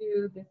 3 over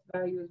 2. This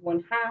value is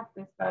 1/2.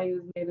 This value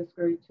is negative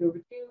square root of 2 over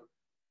 2.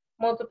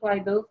 Multiply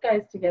those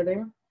guys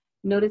together.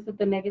 Notice that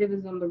the negative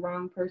is on the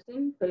wrong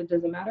person, but it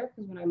doesn't matter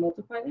because when I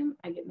multiply them,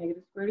 I get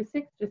negative square root of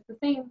 6 just the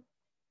same.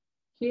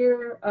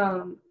 Here,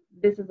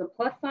 this is a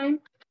plus sign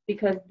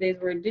because these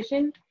were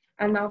addition,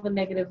 and now the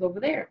negative's over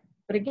there.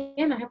 But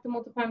again, I have to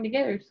multiply them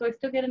together, so I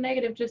still get a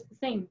negative just the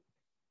same.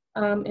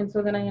 And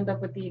so then I end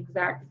up with the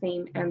exact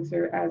same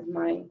answer as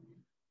my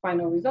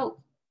final result.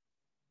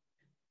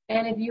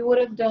 And if you would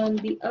have done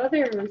the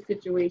other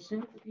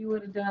situations, if you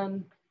would have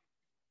done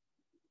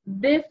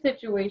this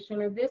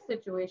situation or this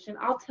situation,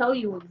 I'll tell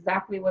you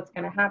exactly what's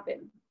going to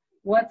happen.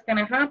 What's going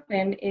to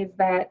happen is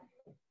that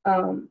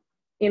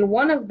in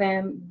one of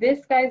them,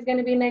 this guy's going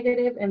to be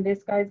negative and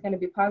this guy's going to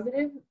be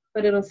positive,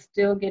 but it'll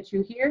still get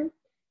you here.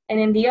 And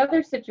in the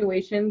other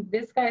situation,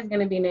 this guy's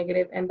going to be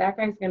negative and that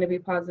guy's going to be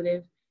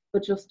positive,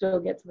 but you'll still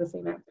get to the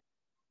same answer,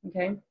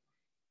 okay?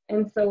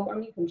 And so, I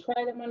mean, you can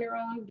try them on your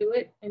own, do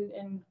it,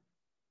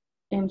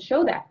 and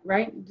show that,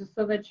 right? Just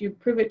so that you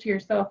prove it to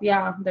yourself,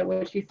 yeah, that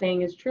what she's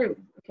saying is true,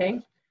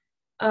 okay?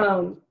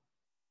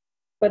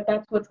 But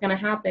that's what's gonna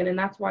happen, and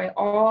that's why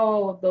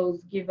all of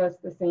those give us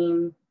the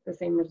same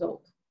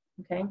result,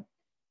 okay?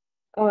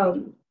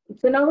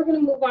 So now we're gonna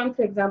move on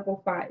to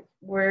example 5,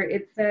 where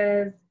it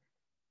says,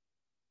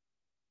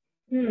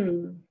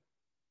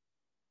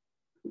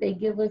 they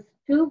give us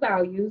 2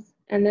 values,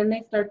 and then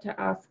they start to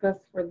ask us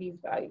for these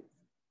values,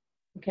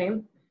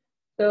 okay?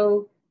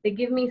 So they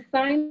give me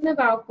sine of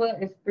alpha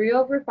is 3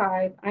 over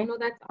 5. I know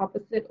that's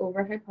opposite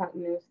over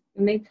hypotenuse.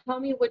 And they tell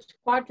me which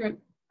quadrant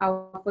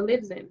alpha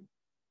lives in.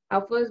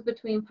 Alpha is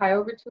between pi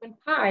over 2 and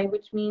pi,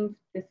 which means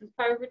this is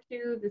pi over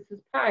 2, this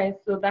is pi.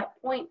 So that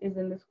point is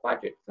in this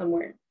quadrant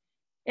somewhere.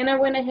 And I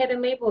went ahead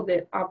and labeled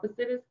it.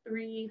 Opposite is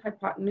 3,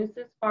 hypotenuse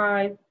is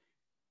 5.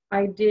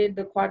 I did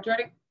the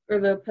quadratic or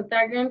the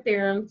Pythagorean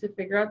theorem to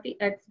figure out the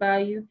x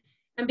value.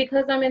 And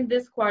because I'm in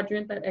this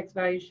quadrant, that x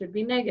value should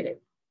be negative.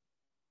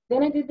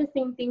 Then I did the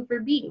same thing for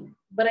b,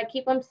 but I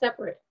keep them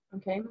separate,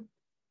 okay?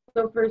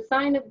 So for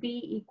sine of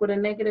b equal to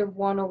negative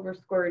 1 over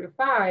square root of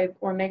 5,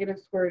 or negative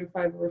square root of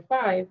 5 over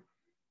 5,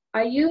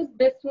 I used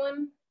this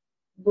one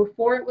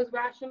before it was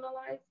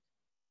rationalized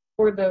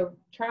for the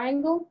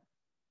triangle,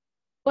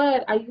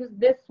 but I use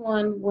this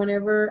one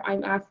whenever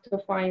I'm asked to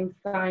find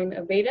sine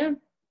of beta.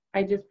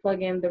 I just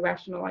plug in the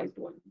rationalized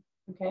one,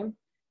 okay?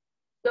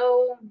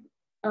 So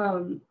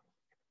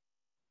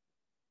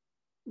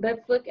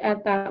let's look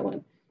at that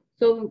one.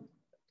 So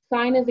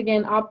sine is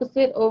again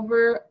opposite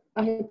over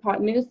a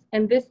hypotenuse,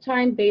 and this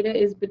time beta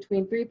is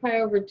between 3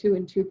 pi over 2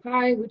 and 2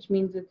 pi, which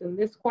means it's in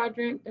this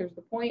quadrant. There's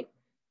the point.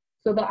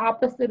 So the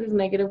opposite is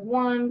negative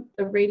 1,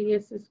 the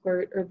radius is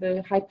square, or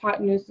the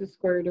hypotenuse is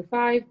square root of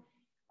 5.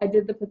 I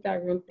did the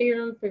Pythagorean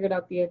theorem, figured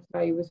out the x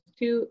value was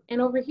 2,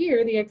 and over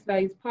here the x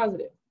value is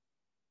positive.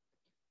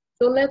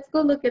 So let's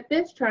go look at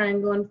this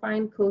triangle and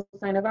find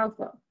cosine of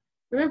alpha.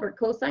 Remember,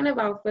 cosine of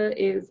alpha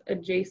is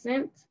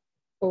adjacent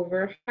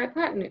over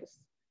hypotenuse.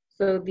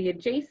 So the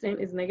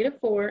adjacent is negative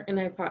 4 and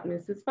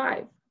hypotenuse is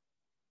 5.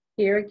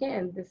 Here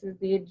again, this is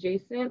the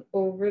adjacent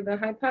over the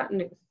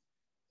hypotenuse.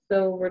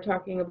 So we're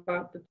talking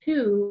about the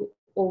 2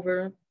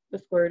 over the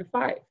square root of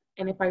 5.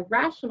 And if I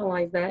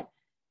rationalize that,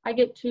 I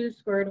get 2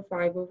 square root of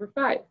 5 over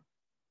 5.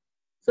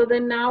 So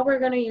then now we're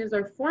going to use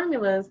our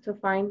formulas to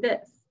find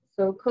this.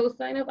 So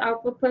cosine of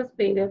alpha plus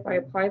beta, if I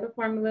apply the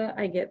formula,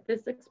 I get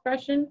this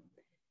expression.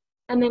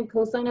 And then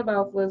cosine of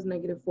alpha is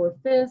negative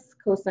 4/5.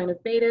 Cosine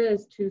of beta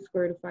is 2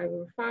 square root of 5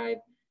 over 5.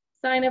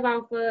 Sine of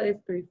alpha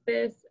is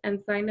 3/5. And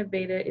sine of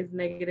beta is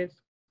negative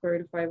square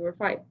root of 5 over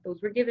 5.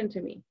 Those were given to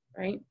me,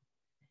 right?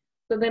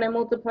 So then I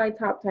multiply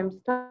top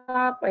times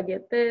top, I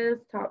get this,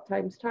 top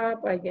times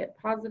top, I get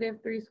positive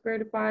 3 square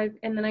root of 5,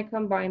 and then I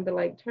combine the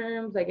like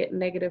terms, I get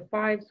negative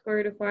 5 square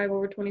root of 5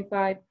 over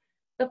 25.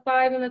 The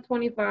 5 and the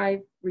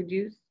 25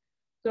 reduce,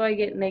 so I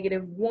get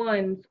negative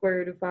 1 square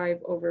root of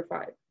 5 over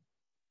 5.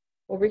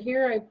 Over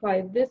here, I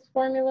apply this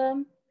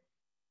formula,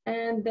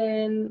 and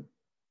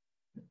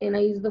I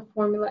use the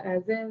formula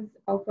as is,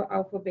 alpha,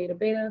 alpha, beta,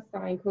 beta,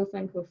 sine,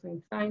 cosine,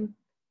 cosine, sine.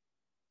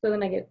 So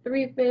then I get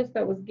 3/5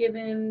 that was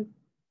given,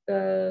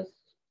 the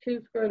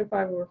 2 square root of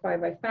 5 over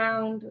 5 I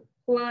found,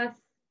 plus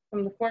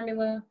from the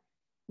formula,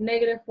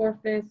 negative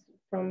 4/5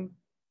 from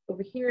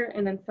over here,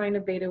 and then sine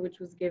of beta, which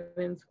was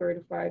given square root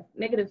of 5,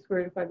 negative square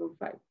root of 5 over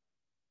 5.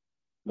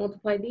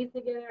 Multiply these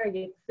together, I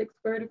get 6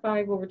 square root of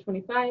 5 over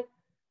 25.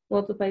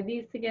 Multiply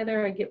these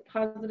together, I get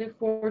positive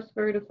 4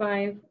 square root of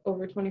 5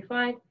 over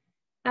 25.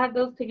 Add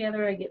those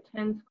together, I get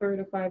 10 square root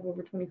of 5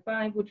 over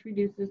 25, which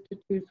reduces to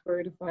 2 square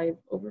root of 5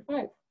 over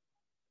 5.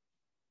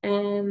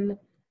 And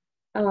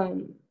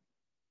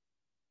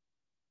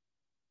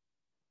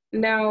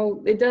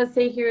now it does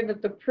say here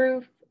that the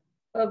proof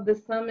of the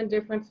sum and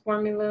difference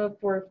formula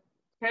for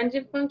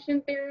tangent function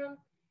theorem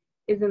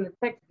is in the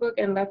textbook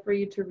and left for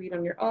you to read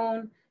on your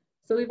own.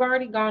 So we've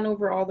already gone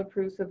over all the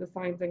proofs of the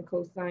sines and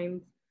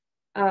cosines.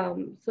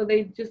 So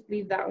they just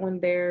leave that one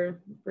there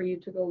for you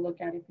to go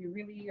look at if you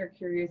really are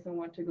curious and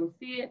want to go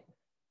see it.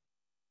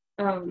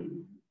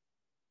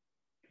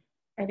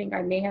 I think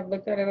I may have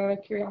looked at it out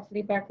of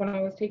curiosity back when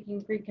I was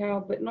taking pre-cal,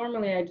 but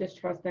normally I just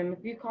trust them.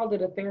 If you called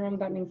it a theorem,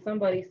 that means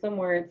somebody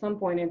somewhere at some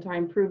point in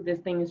time proved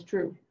this thing is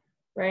true,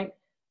 right?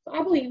 So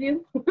I believe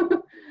you,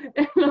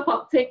 and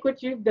I'll take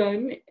what you've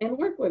done and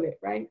work with it,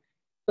 right?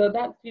 So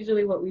that's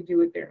usually what we do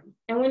with theorems.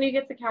 And when you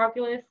get to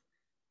calculus,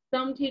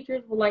 some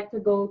teachers will like to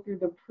go through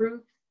the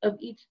proofs of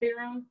each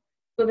theorem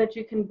so that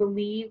you can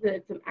believe that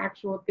it's an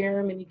actual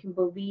theorem and you can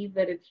believe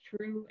that it's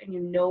true and you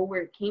know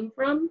where it came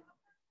from.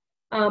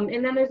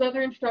 And then there's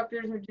other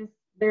instructors who are just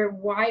there,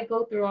 why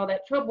go through all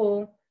that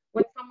trouble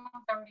when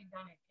someone's already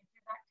done it? If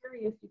you're that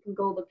curious, you can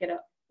go look it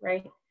up,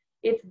 right?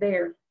 It's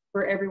there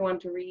for everyone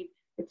to read.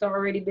 It's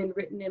already been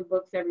written in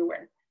books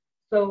everywhere.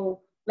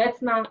 So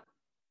let's not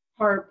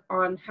harp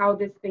on how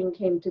this thing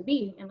came to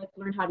be, and let's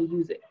learn how to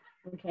use it,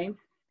 okay?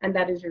 And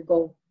that is your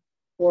goal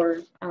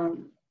for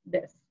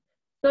this.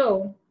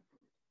 So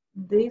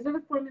these are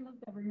the formulas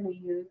that we're going to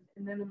use,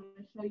 and then I'm going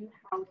to show you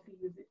how to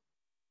use it.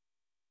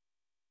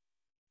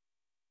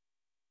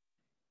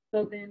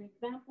 So then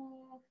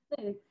example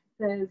 6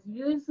 says,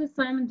 use the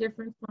sum and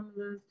difference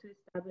formulas to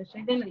establish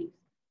identities.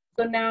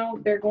 So now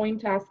they're going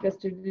to ask us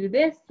to do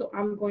this, so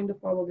I'm going to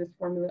follow this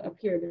formula up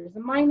here. There's a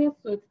minus,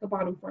 so it's the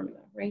bottom formula,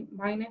 right?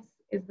 Minus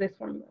is this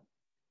formula.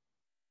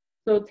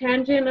 So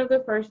tangent of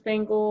the first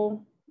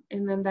angle,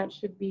 and then that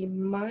should be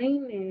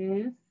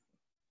minus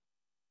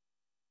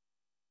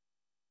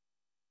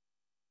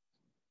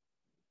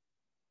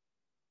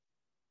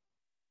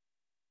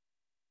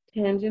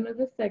tangent of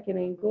the second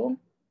angle,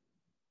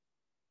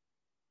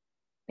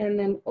 and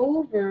then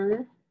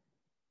over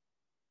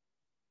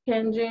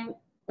tangent,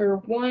 or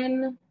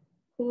 1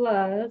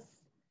 plus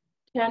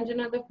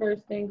tangent of the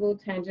first angle,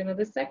 tangent of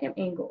the second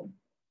angle.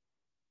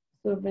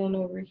 So then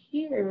over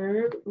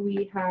here,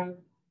 we have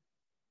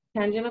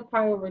tangent of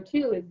pi over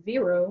 2 is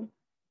 0,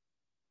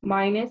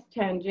 minus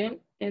tangent,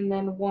 and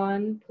then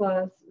 1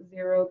 plus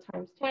 0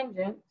 times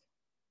tangent.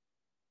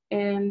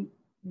 And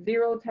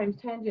 0 times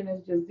tangent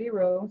is just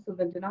 0, so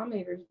the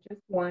denominator is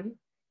just 1.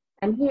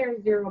 And here,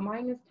 0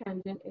 minus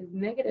tangent is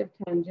negative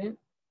tangent.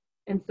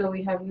 And so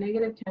we have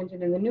negative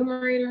tangent in the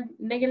numerator.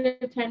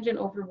 Negative tangent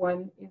over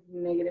 1 is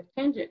negative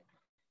tangent.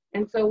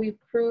 And so we've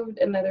proved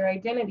another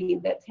identity,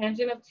 that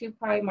tangent of 2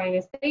 pi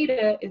minus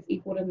theta is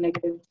equal to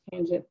negative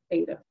tangent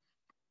theta.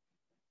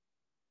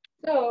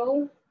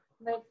 So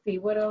let's see,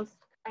 what else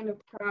kind of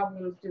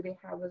problems do they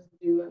have us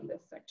do in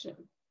this section?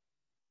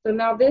 So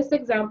now this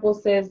example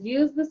says,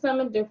 use the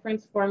sum and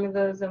difference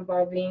formulas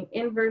involving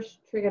inverse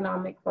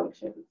trigonomic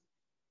functions.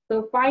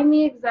 So find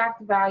the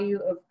exact value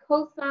of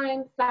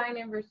cosine, sine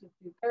inverse of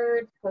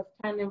 2/3 plus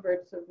tan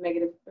inverse of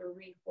negative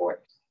 3/4.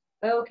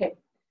 Okay,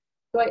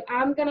 so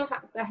I'm gonna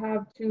have to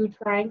have two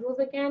triangles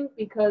again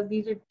because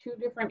these are two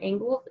different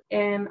angles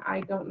and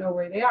I don't know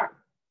where they are,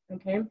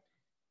 okay?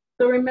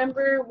 So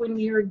remember, when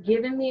you're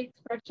given the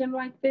expression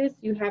like this,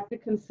 you have to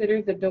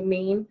consider the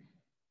domain,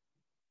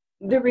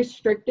 the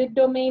restricted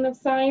domain of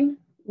sine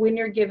when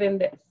you're given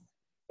this.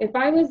 If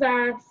I was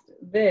asked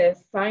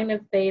this, sine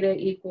of theta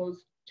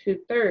equals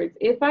 2/3.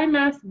 If I'm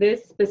asked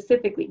this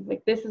specifically,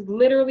 like this is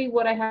literally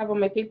what I have on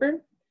my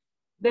paper,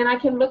 then I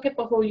can look at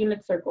the whole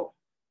unit circle.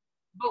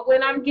 But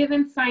when I'm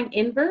given sine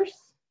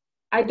inverse,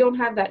 I don't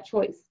have that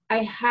choice.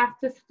 I have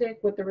to stick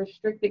with the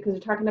restricted, because we're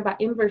talking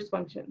about inverse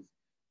functions.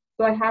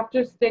 So I have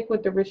to stick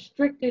with the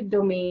restricted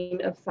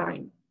domain of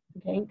sine,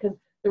 okay? Because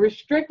the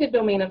restricted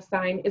domain of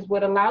sine is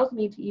what allows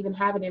me to even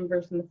have an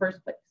inverse in the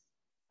first place,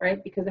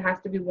 right? Because it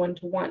has to be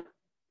 1-to-1.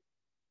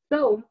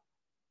 So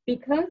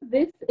because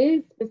this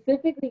is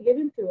specifically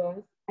given to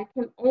us, I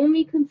can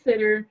only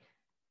consider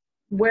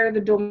where the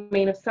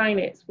domain of sine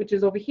is, which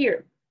is over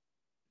here,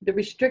 the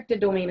restricted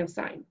domain of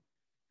sine.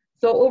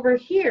 So over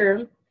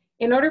here,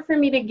 in order for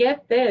me to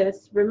get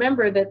this,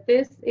 remember that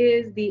this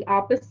is the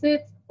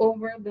opposite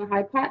over the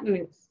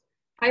hypotenuse.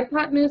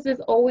 Hypotenuse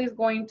is always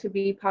going to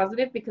be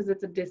positive because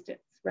it's a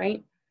distance,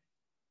 right?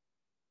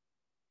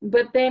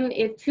 But then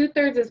if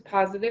 2/3 is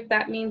positive,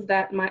 that means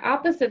that my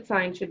opposite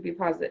sign should be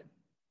positive.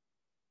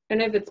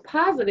 And if it's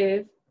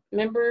positive,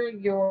 remember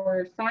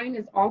your sign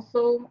is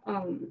also,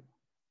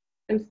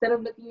 instead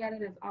of looking at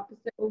it as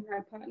opposite over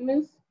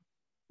hypotenuse,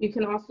 you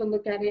can also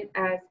look at it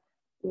as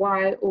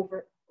y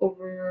over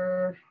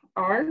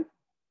r,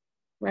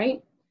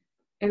 right?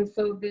 And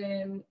so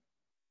then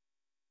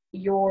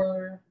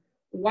your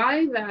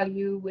y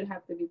value would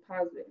have to be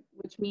positive,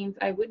 which means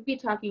I would be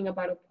talking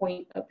about a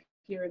point up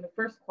here in the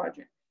first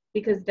quadrant,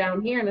 because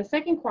down here in the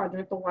second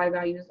quadrant, the y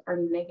values are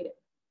negative.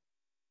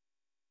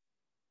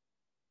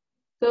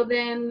 So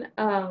then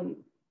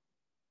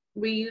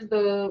we use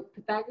the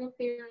Pythagorean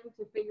theorem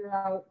to figure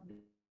out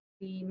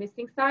the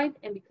missing side,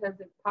 and because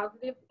it's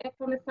positive x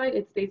on this side,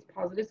 it stays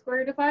positive square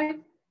root of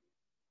 5.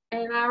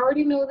 And I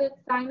already know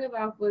that sine of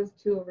alpha is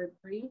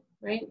 2/3,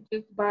 right?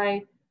 Just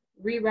by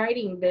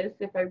rewriting this,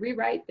 if I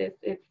rewrite this,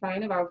 it's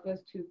sine of alpha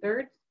is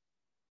 2/3.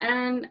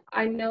 And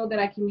I know that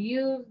I can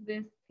use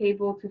this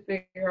table to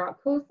figure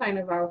out cosine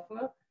of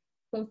alpha.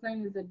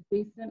 Cosine is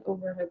adjacent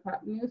over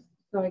hypotenuse,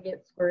 so I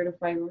get square root of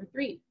 5 over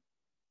 3.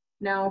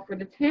 Now for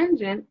the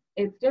tangent,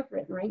 it's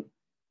different, right?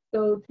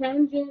 So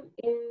tangent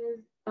is,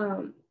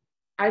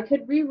 I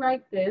could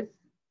rewrite this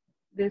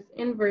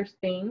inverse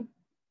thing,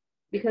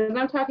 because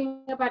I'm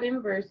talking about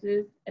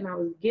inverses and I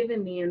was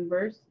given the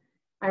inverse.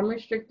 I'm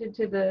restricted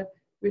to the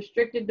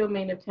restricted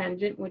domain of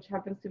tangent, which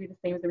happens to be the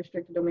same as the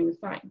restricted domain of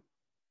sine.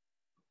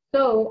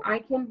 So I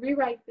can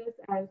rewrite this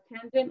as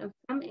tangent of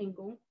some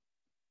angle.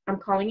 I'm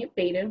calling it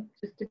beta,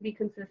 just to be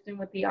consistent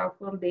with the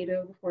alpha and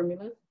beta of the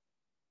formulas.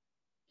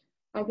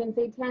 I can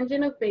say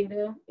tangent of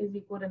beta is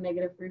equal to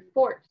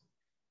 -3/4.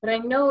 But I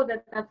know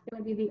that that's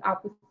going to be the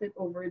opposite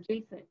over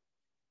adjacent.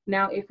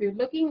 Now, if you're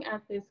looking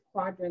at this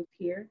quadrant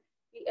here,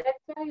 the x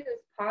value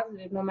is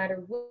positive no matter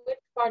which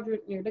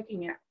quadrant you're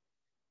looking at.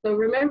 So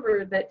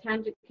remember that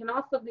tangent can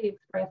also be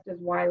expressed as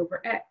y over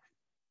x.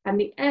 And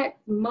the x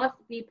must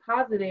be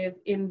positive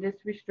in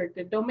this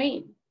restricted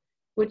domain,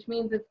 which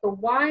means it's the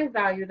y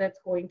value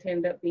that's going to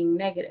end up being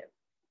negative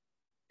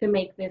to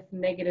make this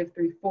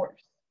 -3/4.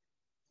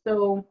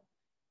 So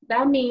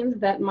that means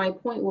that my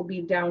point will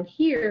be down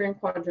here in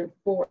quadrant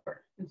 4.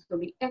 And so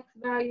the x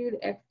value,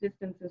 the x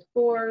distance is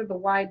 4, the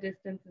y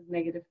distance is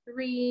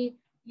 -3.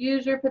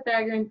 Use your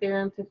Pythagorean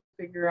theorem to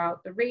figure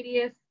out the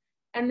radius.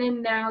 And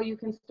then now you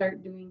can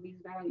start doing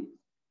these values.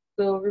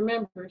 So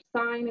remember,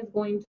 sine is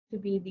going to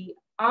be the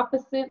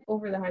opposite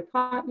over the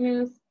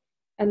hypotenuse,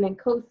 and then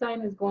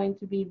cosine is going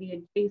to be the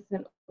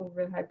adjacent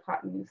over the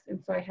hypotenuse.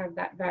 And so I have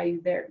that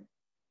value there.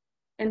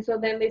 And so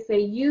then they say,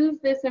 use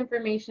this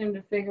information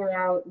to figure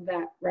out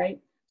that, right?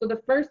 So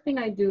the first thing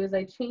I do is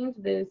I change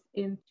this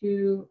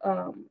into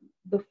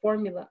the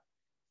formula.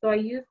 So I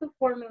use the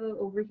formula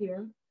over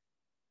here.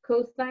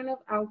 Cosine of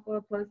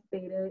alpha plus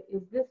beta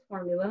is this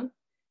formula.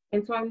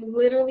 And so I'm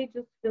literally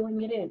just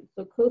filling it in.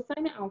 So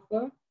cosine of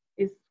alpha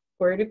is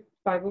square root of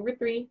 5 over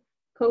 3.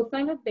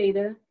 Cosine of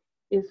beta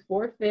is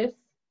 4/5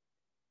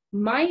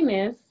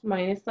 minus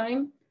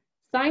sign,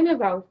 sine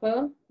of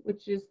alpha,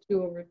 which is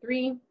 2 over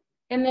 3.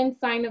 And then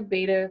sine of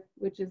beta,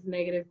 which is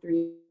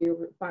 -3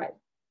 over 5.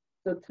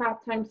 So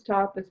top times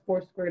top is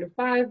 4 square root of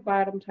 5.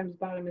 Bottom times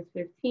bottom is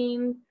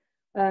 15.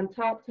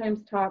 Top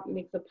times top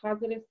makes a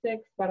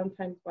 +6. Bottom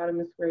times bottom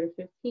is square root of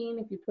 15.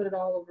 If you put it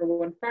all over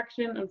one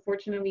fraction,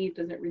 unfortunately, it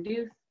doesn't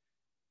reduce.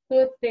 So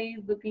it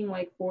stays looking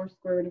like 4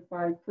 square root of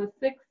 5 plus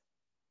 6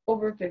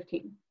 over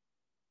 15.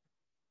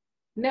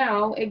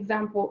 Now,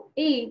 example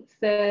 8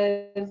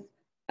 says,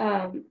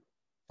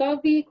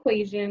 solve the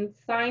equation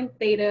sine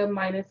theta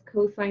minus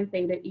cosine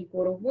theta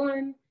equal to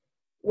 1,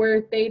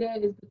 where theta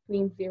is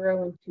between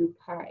 0 and 2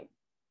 pi.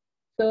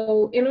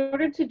 So in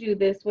order to do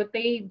this, what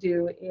they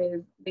do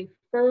is they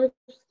first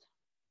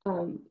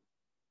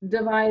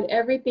divide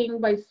everything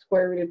by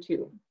square root of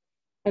 2.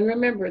 And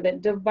remember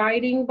that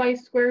dividing by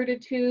square root of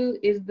 2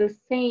 is the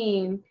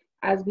same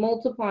as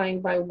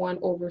multiplying by 1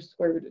 over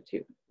square root of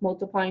 2,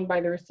 multiplying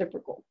by the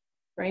reciprocal,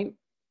 right?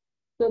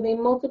 So they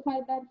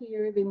multiplied that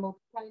here, they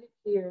multiplied it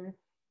here.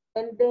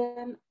 And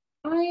then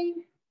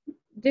I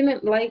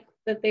didn't like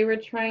that they were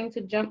trying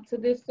to jump to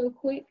this so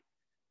quick.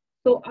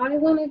 So I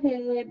went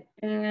ahead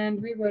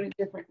and rewrote it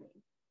differently.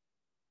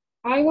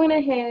 I went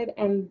ahead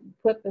and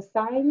put the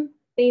sine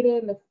theta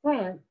in the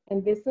front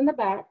and this in the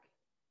back,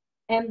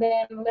 and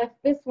then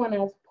left this one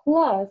as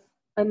plus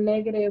a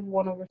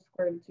 -1 over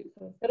square root of 2.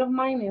 So instead of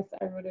minus,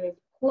 I wrote it as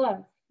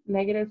plus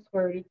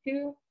 -square root of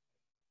 2,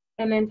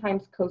 and then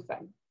times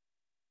cosine.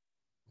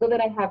 So that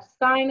I have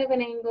sine of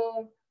an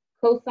angle,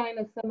 cosine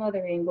of some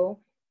other angle,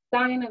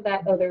 sine of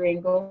that other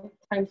angle,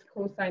 times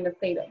cosine of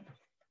theta.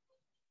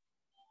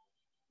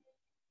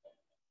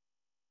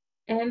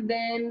 And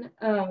then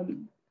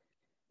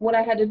what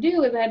I had to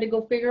do is I had to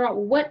go figure out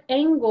what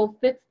angle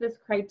fits this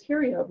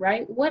criteria,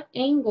 right? What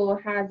angle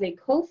has a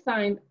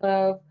cosine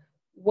of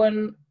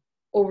 1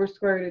 over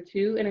square root of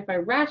 2? And if I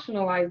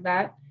rationalize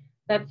that,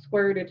 that's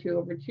square root of 2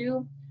 over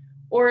 2.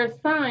 Or a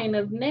sine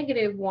of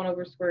 -1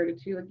 over square root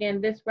of 2. Again,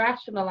 this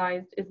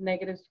rationalized is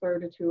 -square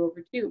root of 2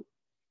 over 2.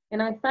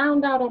 And I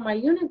found out on my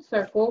unit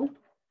circle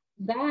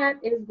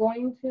that is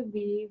going to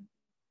be,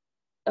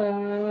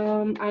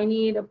 I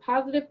need a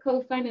positive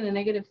cosine and a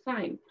negative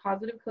sine.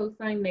 Positive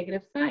cosine,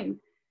 negative sine.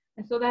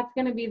 And so that's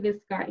going to be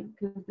this guy,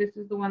 because this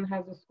is the one that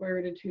has a square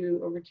root of 2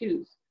 over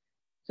 2's.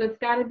 So it's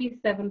got to be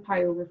 7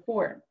 pi over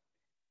 4.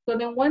 So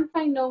then once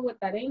I know what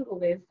that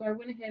angle is, so I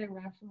went ahead and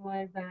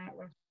rationalized that,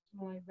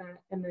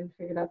 and then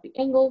figured out the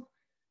angles.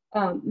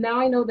 Now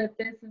I know that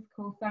this is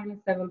cosine of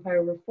 7 pi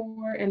over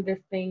 4, and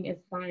this thing is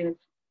sine of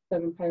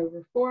 7 pi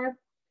over 4.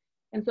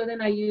 And so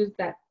then I use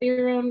that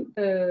theorem,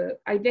 the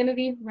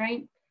identity,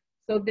 right?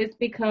 So this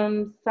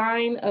becomes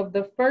sine of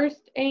the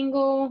first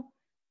angle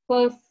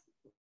plus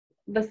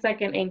the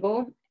second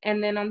angle.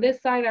 And then on this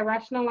side, I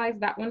rationalize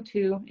that one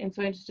too. And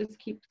so it just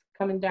keeps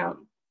coming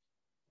down.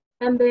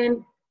 And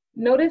then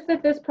notice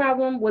that this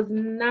problem does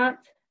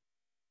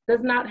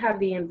not have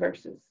the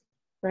inverses,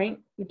 right?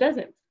 It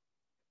doesn't.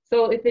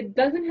 So if it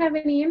doesn't have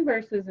any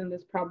inverses in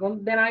this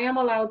problem, then I am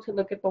allowed to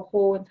look at the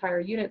whole entire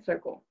unit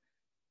circle.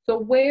 So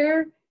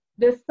where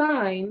the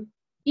sign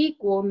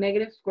equal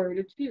negative square root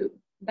of 2?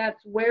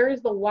 That's where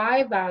is the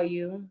y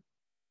value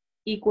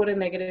equal to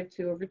negative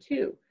 2 over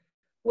 2?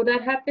 Well,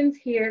 that happens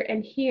here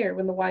and here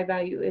when the y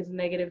value is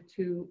negative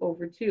 2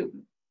 over 2.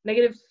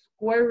 Negative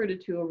square root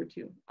of 2 over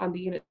 2 on the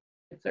unit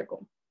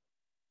circle.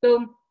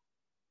 So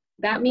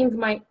that means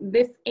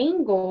this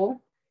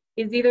angle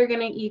is either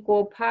going to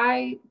equal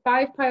 5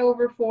 pi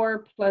over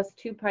 4 plus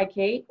 2 pi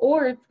k,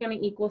 or it's going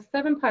to equal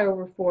 7 pi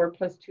over 4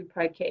 plus 2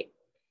 pi k.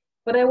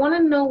 But I want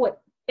to know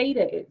what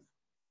theta is.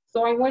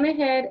 So I went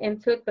ahead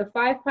and took the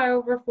 5 pi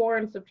over 4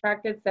 and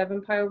subtracted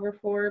 7 pi over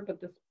 4,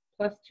 but this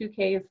plus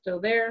 2k is still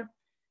there.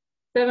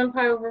 7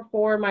 pi over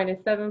 4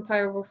 minus 7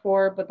 pi over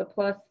 4, but the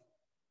plus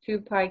 2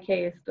 pi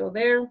k is still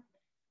there.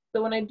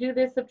 So when I do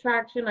this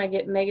subtraction, I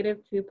get negative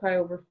 2 pi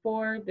over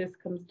 4. This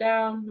comes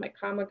down, my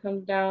comma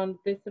comes down.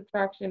 This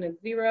subtraction is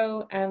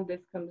 0, and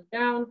this comes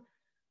down.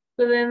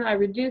 So then I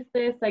reduce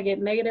this, I get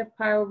negative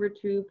pi over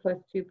 2 plus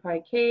 2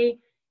 pi k,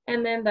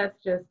 and then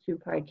that's just 2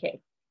 pi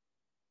k.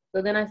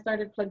 So then I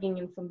started plugging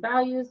in some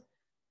values.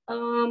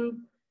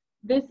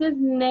 This is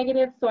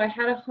negative, so I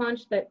had a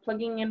hunch that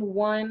plugging in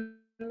 1,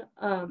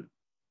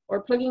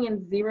 or plugging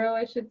in 0,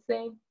 I should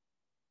say.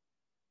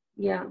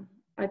 Yeah,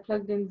 I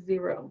plugged in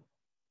 0.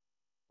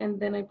 And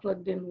then I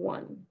plugged in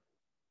 1.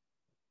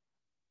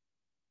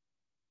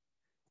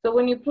 So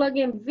when you plug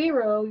in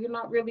 0, you're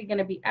not really going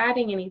to be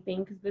adding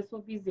anything because this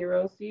will be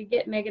 0. So you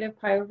get negative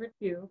pi over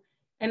 2.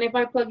 And if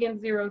I plug in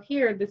 0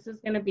 here, this is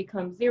going to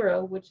become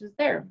 0, which is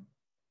there.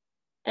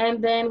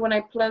 And then when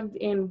I plugged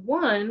in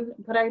 1,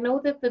 but I know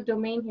that the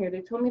domain here,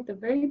 they told me at the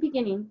very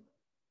beginning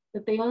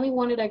that they only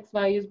wanted x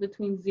values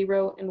between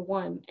 0 and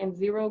 1, and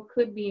 0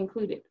 could be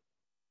included.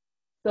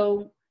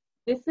 So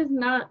this is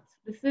not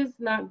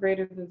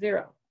greater than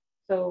 0.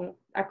 So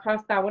I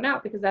crossed that one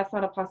out because that's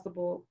not a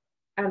possible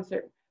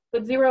answer.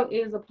 But 0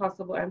 is a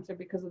possible answer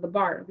because of the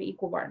bar, the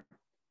equal bar.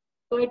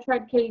 So I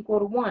tried k equal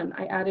to 1.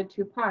 I added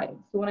 2 pi.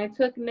 So when I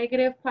took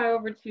negative pi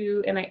over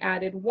 2 and I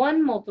added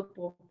 1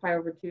 multiple pi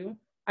over 2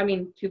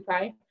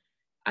 pi,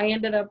 I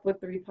ended up with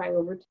 3 pi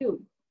over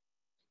 2.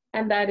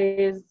 And that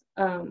is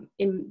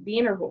in the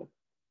interval.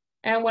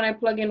 And when I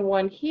plug in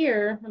 1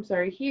 here,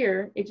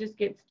 here, it just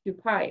gets 2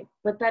 pi.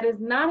 But that is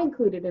not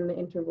included in the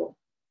interval.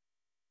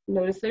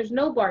 Notice there's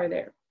no bar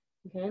there,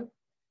 okay?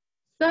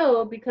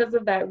 So because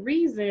of that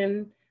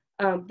reason,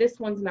 this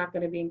one's not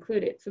going to be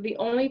included. So the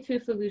only two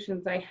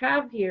solutions I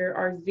have here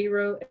are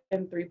 0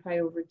 and 3 pi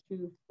over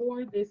 2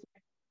 for this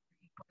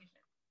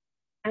equation.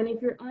 And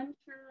if you're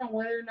unsure on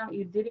whether or not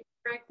you did it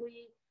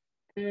correctly,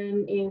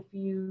 and if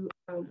you're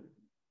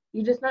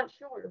just not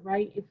sure,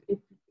 right? If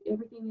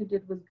everything you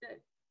did was good,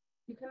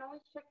 you can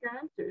always check your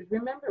answers.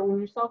 Remember, when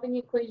you're solving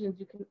equations,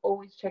 you can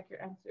always check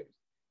your answers.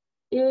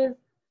 Is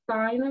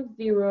sine of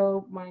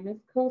 0 minus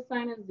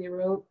cosine of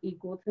 0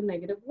 equal to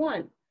negative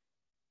 1?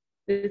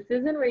 This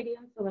is in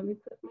radians, so let me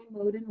put my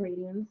mode in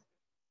radians.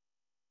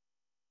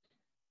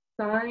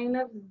 Sine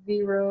of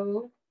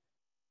 0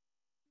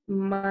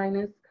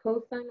 minus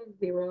cosine of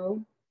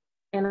 0,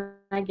 and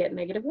I get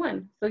negative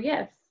 1. So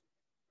yes.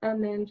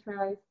 And then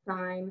try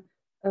sine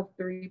of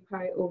 3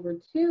 pi over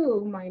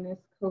 2 minus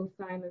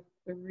cosine of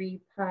 3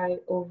 pi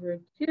over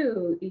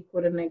 2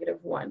 equal to negative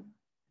 1.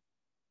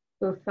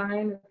 So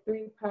sine of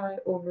 3 pi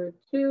over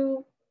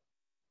 2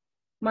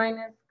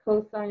 minus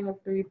cosine of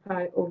 3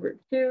 pi over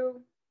 2,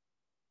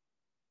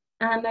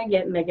 and I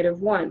get negative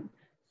 1.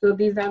 So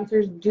these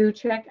answers do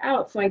check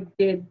out. So I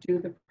did do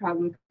the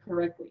problem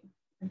correctly,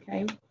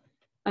 okay?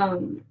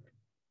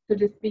 So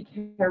just be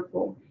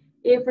careful.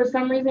 If for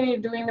some reason you're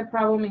doing the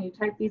problem and you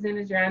type these in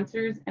as your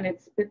answers and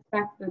it spits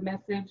back the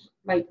message,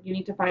 like you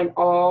need to find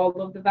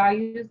all of the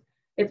values,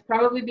 it's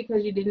probably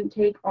because you didn't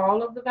take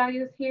all of the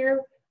values here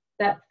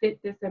that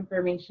fit this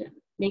information.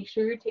 Make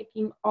sure you're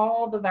taking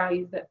all the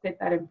values that fit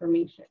that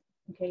information,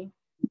 okay?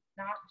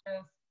 Not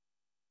just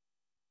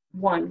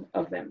one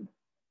of them.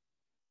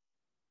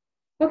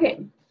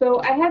 Okay,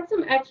 so I had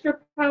some extra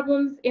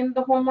problems in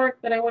the homework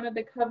that I wanted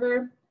to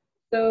cover.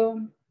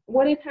 So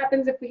what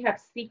happens if we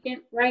have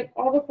secant, right?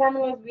 All the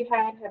formulas we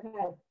have had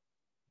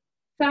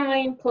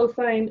sine,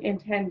 cosine, and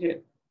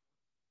tangent.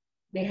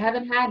 They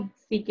haven't had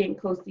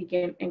secant,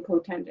 cosecant, and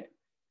cotangent.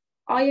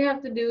 All you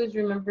have to do is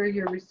remember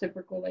your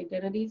reciprocal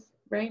identities,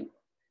 right?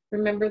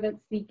 Remember that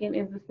secant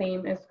is the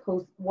same as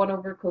 1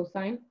 over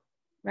cosine,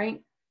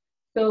 right?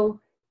 So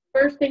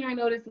first thing I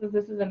noticed is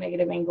this is a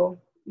negative angle.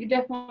 You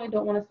definitely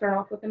don't want to start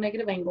off with a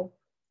negative angle.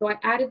 So I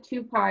added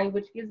 2 pi,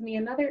 which gives me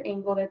another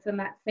angle that's in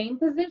that same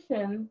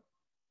position.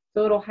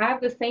 So it'll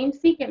have the same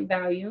secant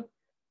value,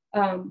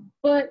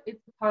 but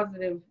it's a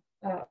positive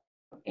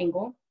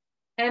angle.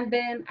 And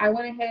then I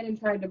went ahead and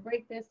tried to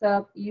break this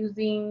up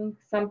using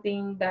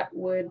something that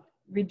would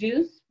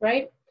reduce,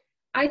 right?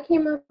 I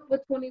came up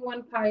with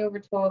 21 pi over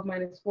 12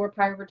 minus 4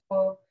 pi over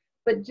 12.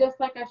 But just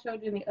like I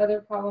showed you in the other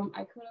problem,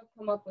 I could have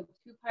come up with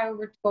 2 pi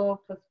over 12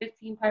 plus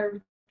 15 pi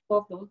over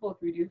 12. Those both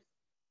reduce.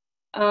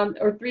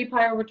 Or 3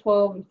 pi over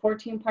 12 and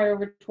 14 pi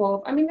over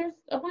 12. I mean, there's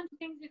a bunch of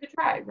things you could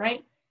try,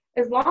 right?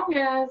 As long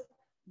as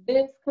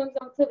this comes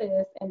out to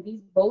this, and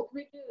these both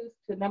reduce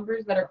to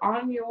numbers that are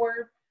on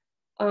your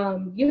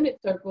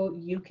unit circle,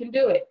 you can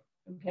do it,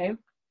 okay?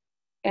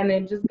 And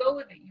then just go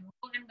with it. You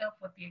will end up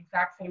with the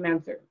exact same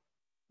answer,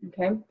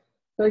 okay?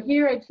 So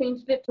here I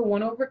changed it to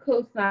 1 over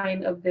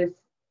cosine of this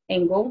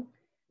angle.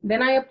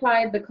 Then I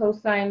applied the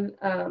cosine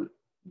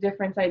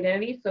difference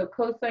identity. So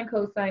cosine,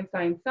 cosine,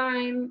 sine,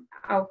 sine,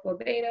 alpha,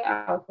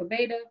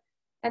 beta.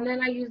 And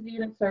then I used the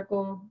unit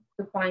circle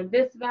to find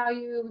this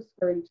value,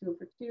 square root of 2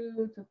 over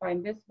 2. To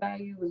find this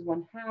value was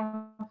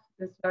 1/2.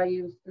 This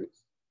value is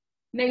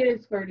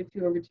negative square root of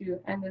 2 over 2.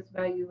 And this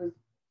value was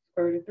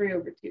square root of 3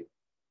 over 2.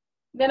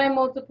 Then I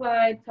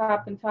multiplied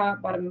top and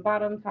top, bottom and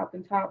bottom, top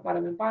and top,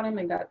 bottom and bottom,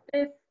 and got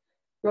this.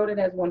 Wrote it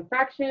as one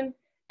fraction.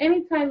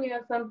 Anytime you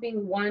have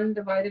something 1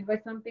 divided by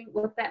something,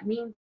 what that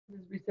means is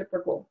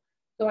reciprocal.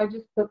 So I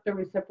just took the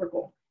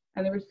reciprocal,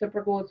 and the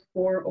reciprocal is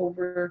 4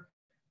 over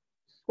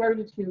square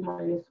root of 2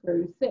 minus square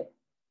root of 6.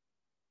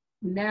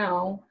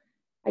 Now,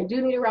 I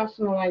do need to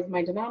rationalize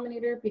my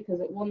denominator because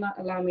it will not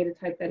allow me to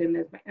type that in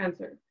as my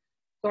answer.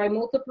 So I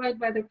multiplied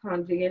by the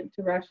conjugate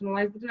to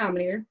rationalize the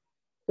denominator.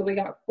 So we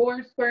got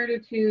 4 square root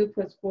of 2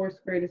 plus 4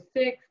 square root of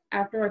 6.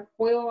 After I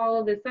FOIL all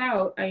of this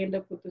out, I end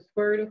up with the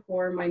square root of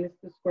 4 minus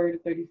the square root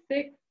of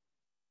 36.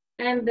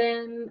 And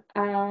then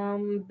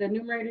the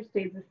numerator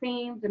stays the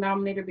same.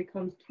 Denominator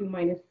becomes 2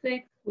 minus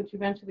 6, which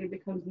eventually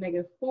becomes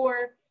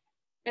 -4.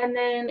 And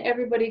then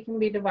everybody can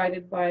be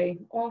divided by,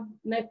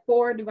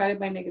 4 divided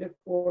by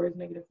 -4 is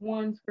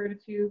 -1 square root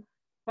of 2.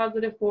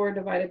 Positive 4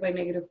 divided by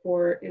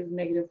 -4 is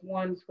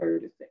 -1 square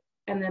root of 6.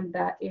 And then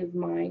that is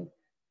my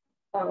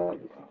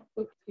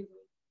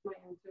my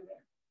answer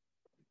there.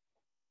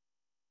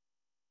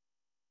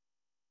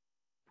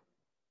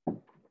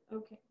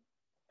 Okay,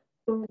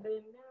 so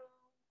then now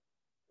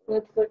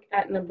let's look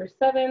at number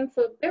 7.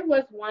 So there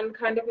was one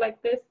kind of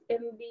like this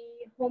in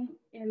the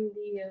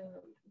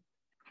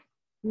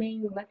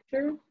main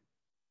lecture.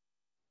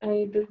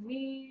 I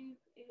believe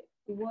it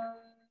was,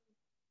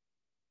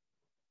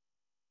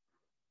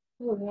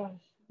 oh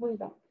gosh, way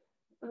back.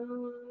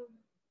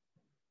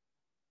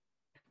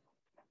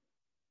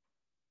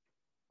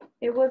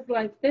 It was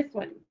like this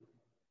one,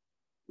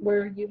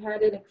 where you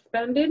had it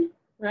expanded,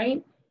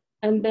 right?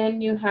 And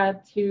then you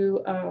had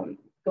to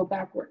go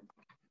backwards.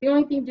 The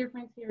only thing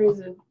difference here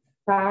is a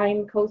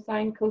sine,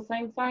 cosine,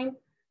 cosine, sine.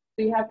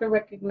 So you have to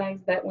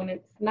recognize that when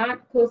it's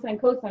not cosine,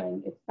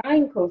 cosine, it's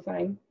sine,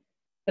 cosine,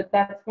 but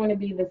that's going to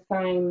be the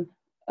sign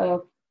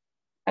of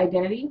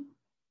identity.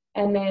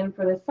 And then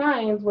for the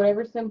sines,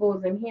 whatever symbol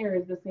is in here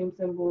is the same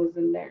symbol as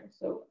in there.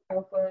 So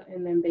alpha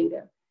and then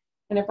beta.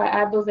 And if I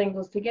add those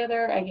angles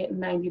together, I get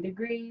 90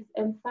 degrees.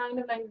 And sine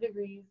of 90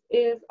 degrees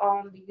is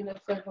on the unit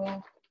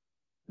circle,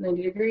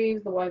 90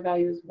 degrees. The y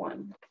value is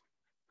 1.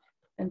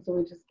 And so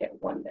we just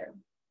get 1 there.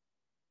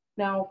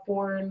 Now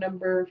for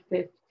number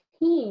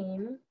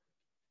 15,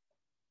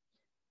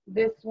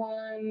 this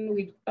one,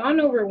 we've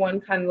gone over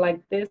one kind of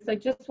like this. I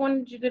just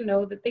wanted you to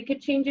know that they could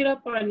change it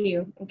up on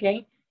you,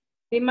 okay?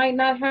 They might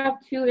not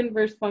have 2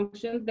 inverse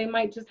functions. They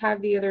might just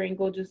have the other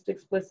angle just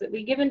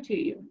explicitly given to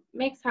you.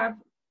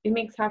 It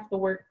makes half the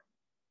work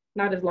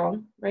not as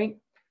long, right?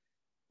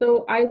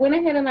 So I went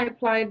ahead and I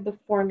applied the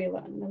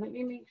formula. Now let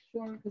me make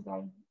sure, because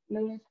I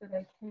noticed that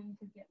I tend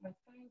to get my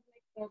signs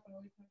mixed up. I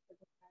always have to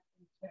go back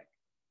and check.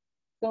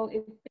 So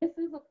if this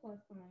is a plus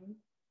sign,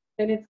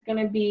 then it's going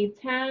to be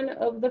tan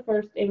of the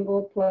first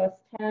angle plus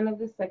tan of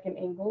the second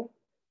angle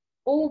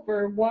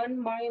over 1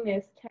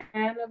 minus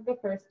tan of the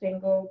first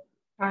angle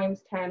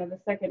times tan of the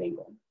second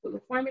angle. So the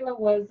formula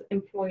was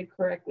employed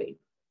correctly.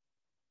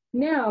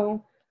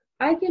 Now,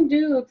 I can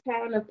do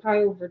tan of pi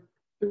over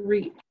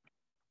 3.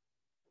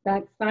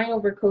 That's sine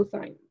over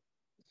cosine.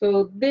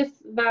 So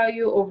this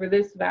value over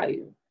this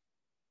value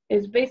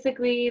is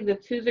basically the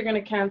 2's are going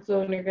to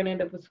cancel and you're going to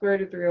end up with square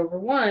root of 3 over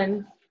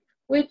 1,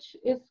 which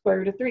is square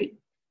root of 3.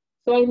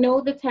 So I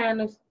know the tan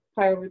of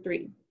pi over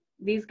 3.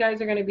 These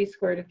guys are going to be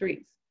square root of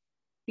 3's.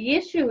 The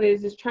issue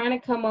is trying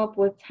to come up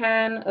with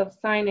tan of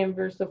sine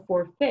inverse of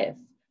 4/5.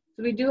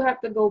 So we do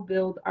have to go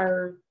build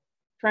our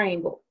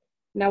triangle.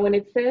 Now, when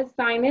it says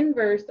sine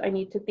inverse, I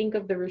need to think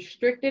of the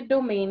restricted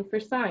domain for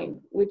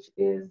sine, which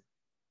is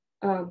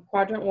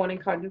quadrant 1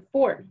 and quadrant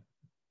 4.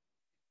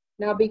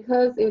 Now,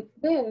 because it's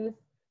this,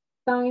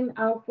 sine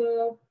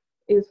alpha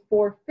is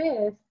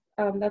 4/5.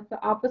 That's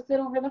the opposite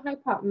over the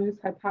hypotenuse.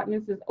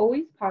 Hypotenuse is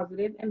always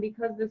positive, and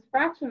because this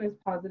fraction is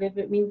positive,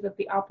 it means that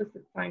the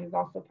opposite sign is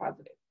also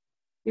positive.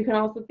 You can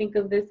also think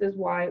of this as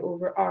y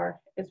over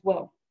r as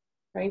well,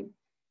 right?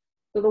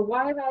 So the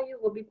y value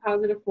will be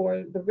positive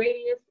 4. The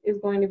radius is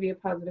going to be a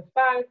positive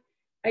 5.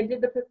 I did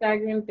the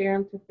Pythagorean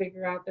theorem to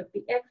figure out that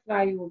the x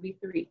value will be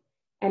 3.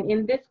 And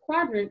in this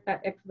quadrant,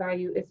 that x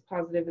value is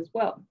positive as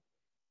well.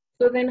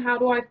 So then how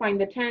do I find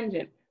the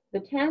tangent? The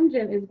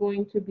tangent is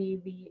going to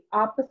be the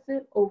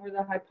opposite over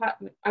the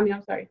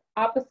hypotenuse,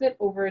 opposite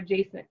over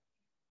adjacent.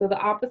 So the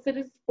opposite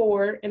is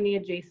 4 and the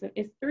adjacent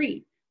is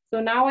 3.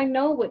 So now I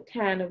know what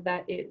tan of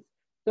that is.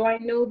 So I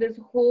know this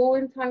whole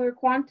entire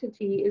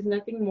quantity is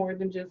nothing more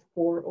than just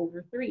 4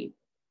 over 3.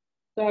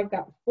 So I've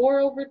got 4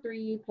 over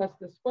 3 plus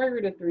the square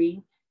root of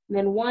 3, and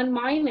then 1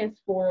 minus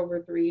 4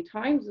 over 3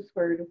 times the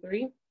square root of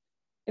 3.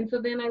 And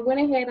so then I went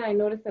ahead and I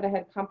noticed that I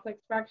had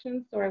complex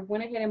fractions, so I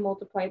went ahead and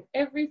multiplied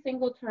every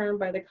single term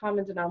by the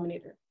common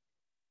denominator.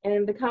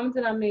 And the common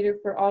denominator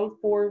for all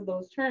 4 of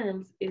those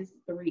terms is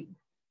 3.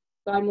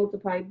 So I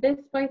multiplied this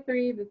by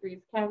 3, the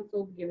 3's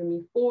canceled, giving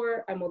me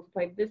 4. I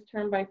multiplied this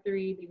term by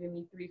 3, giving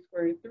me 3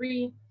 square root of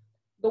 3.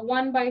 The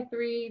 1 by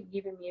 3,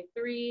 giving me a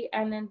 3,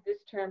 and then this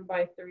term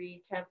by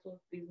 3 cancels,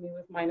 leaves me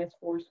with minus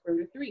 4 square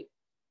root of 3.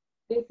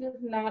 This is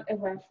not a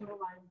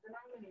rationalized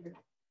denominator.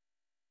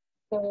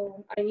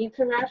 So I need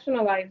to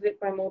rationalize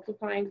it by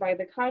multiplying by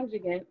the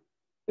conjugate,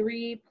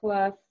 3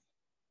 plus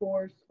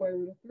 4 square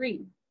root of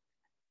 3.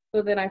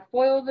 So then I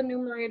FOIL the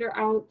numerator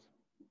out,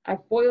 I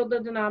FOIL the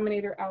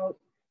denominator out,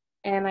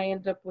 and I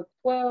end up with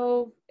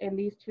 12, and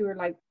these two are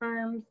like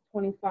terms,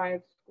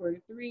 25 square root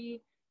of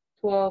 3,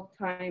 12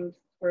 times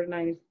square root of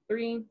 9 is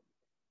 3.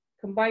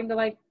 Combine the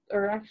like,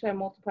 or actually I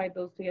multiplied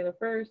those together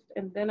first,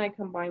 and then I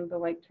combined the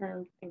like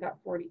terms and got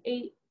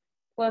 48,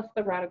 plus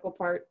the radical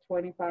part,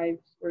 25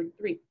 square root of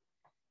 3.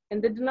 In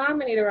the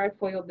denominator, I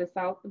FOILed this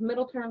out. The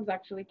middle terms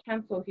actually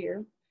cancel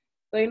here.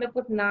 So I end up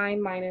with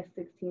 9 minus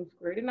 16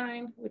 square root of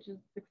 9, which is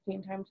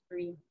 16 times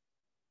 3,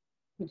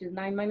 which is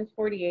 9 minus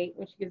 48,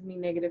 which gives me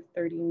negative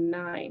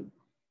 39.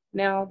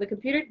 Now, the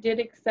computer did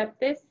accept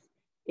this.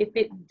 If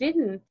it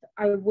didn't,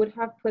 I would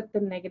have put the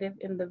negative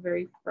in the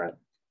very front.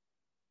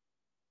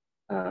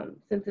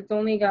 Since it's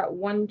only got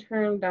one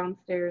term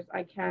downstairs,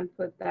 I can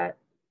put that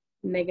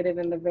negative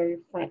in the very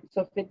front.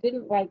 So if it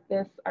didn't like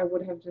this, I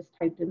would have just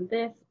typed in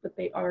this, but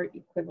they are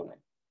equivalent.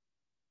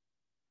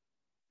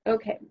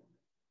 Okay,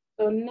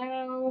 so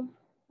now,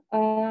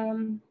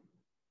 trying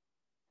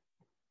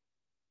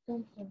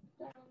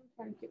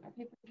to get my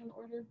papers in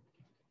order.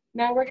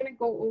 Now we're gonna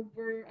go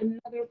over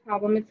another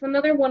problem. It's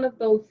another one of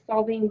those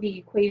solving the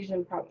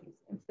equation problems.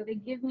 And so they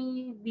give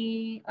me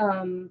the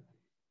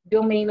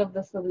domain of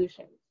the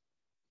solution.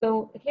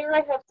 So here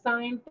I have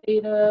sine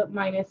theta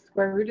minus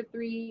square root of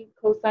 3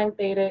 cosine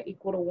theta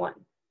equal to 1.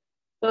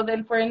 So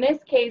then for in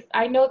this case,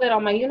 I know that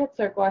on my unit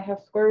circle, I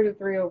have square root of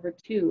 3 over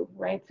 2,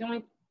 right? It's the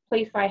only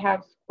place I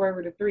have square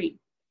root of 3.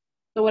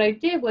 So what I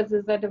did was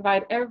I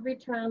divide every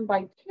term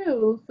by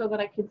 2 so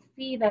that I could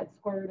see that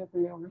square root of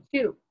 3 over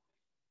 2.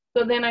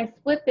 So then I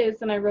split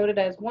this and I wrote it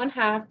as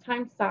 1/2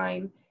 times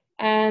sine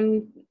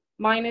and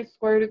minus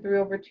square root of 3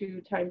 over 2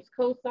 times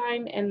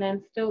cosine, and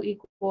then still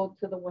equal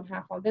to the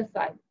 1/2 on this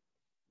side.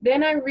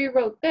 Then I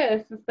rewrote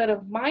this, instead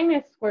of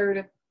minus square root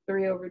of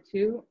 3 over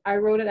 2, I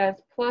wrote it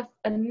as plus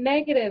a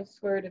negative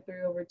square root of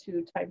 3 over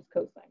 2 times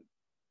cosine.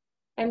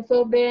 And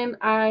so then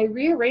I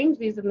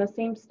rearranged these in the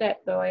same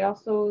step, though I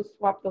also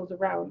swapped those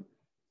around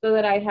so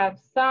that I have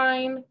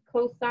sine,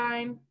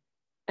 cosine,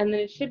 and then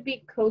it should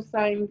be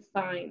cosine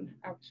sine,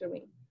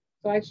 actually.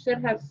 So I should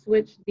have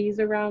switched these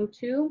around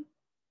too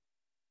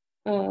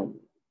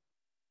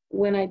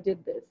when I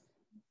did this.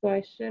 So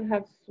I should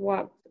have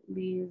swapped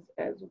these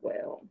as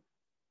well.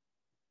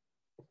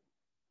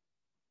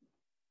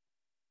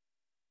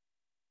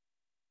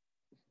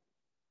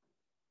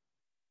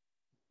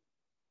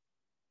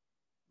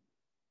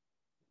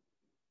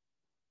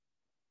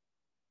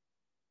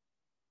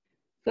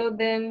 So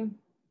then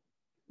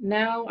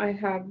now I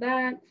have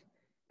that,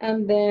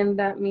 and then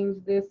that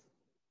means this,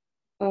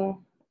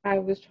 I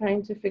was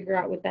trying to figure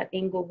out what that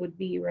angle would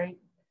be, right?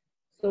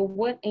 So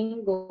what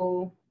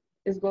angle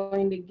is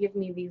going to give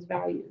me these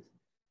values?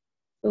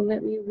 So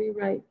let me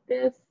rewrite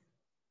this,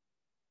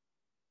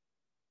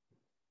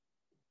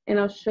 and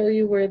I'll show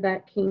you where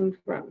that came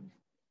from.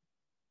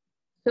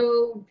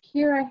 So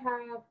here I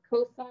have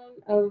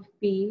cosine of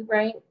phi,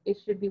 right? It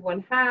should be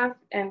 1/2,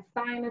 and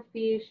sine of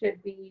phi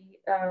should be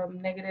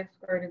negative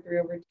square root of 3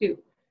 over 2.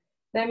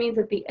 That means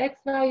that the x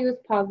value is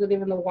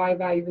positive and the y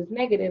value is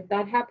negative.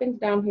 That happens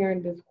down here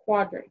in this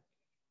quadrant.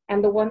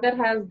 And the one that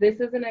has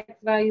this is an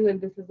x value and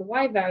this is a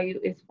y value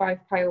is 5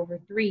 pi over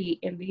 3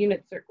 in the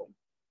unit circle.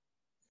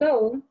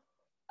 So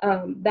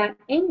that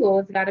angle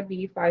has got to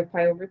be 5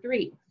 pi over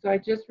 3. So I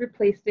just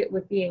replaced it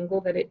with the angle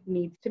that it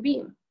needs to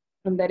be,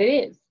 and that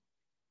it is.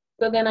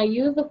 So then I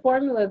use the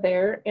formula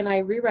there, and I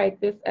rewrite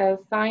this as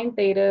sine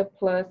theta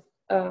plus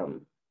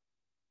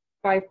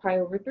 5 pi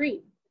over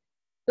 3.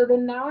 So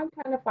then now I'm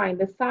trying to find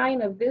the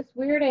sine of this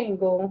weird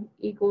angle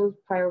equals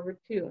pi over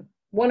 2,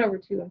 1 over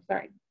 2, I'm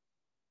sorry.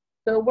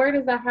 So where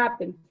does that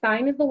happen?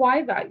 Sine is the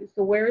y value.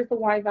 So where is the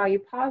y value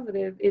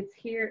positive? It's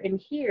here and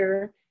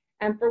here.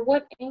 And for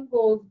what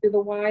angles does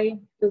the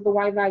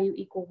y value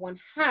equal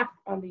 1/2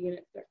 on the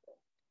unit circle?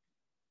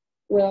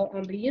 Well,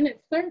 on the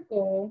unit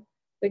circle,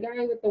 the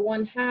guy with the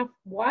 1/2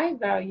 y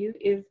value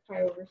is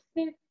pi over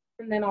 6,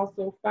 and then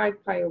also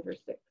 5 pi over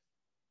 6.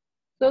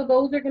 So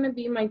those are going to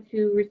be my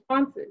two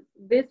responses.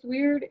 This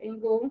weird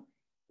angle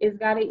is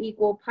got to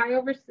equal pi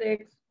over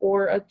 6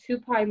 or a 2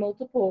 pi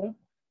multiple,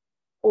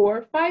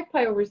 or 5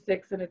 pi over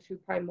 6 and a 2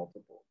 pi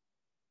multiple.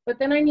 But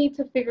then I need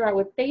to figure out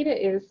what theta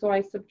is, so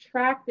I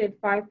subtracted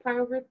 5 pi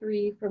over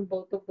 3 from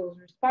both of those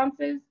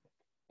responses,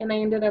 and I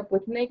ended up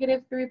with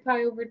negative 3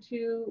 pi over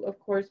 2, of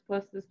course,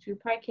 plus this 2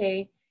 pi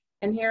k.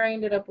 And here I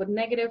ended up with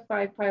negative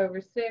 5 pi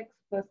over 6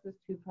 plus this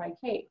 2 pi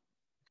k.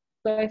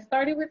 So I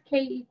started with k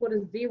equal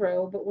to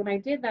 0, but when I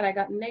did that, I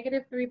got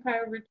negative 3 pi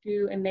over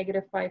 2 and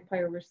negative 5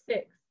 pi over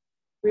 6.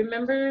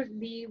 Remember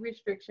the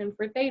restriction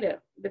for theta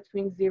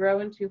between 0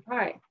 and 2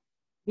 pi.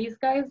 These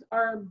guys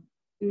are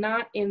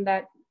not in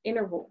that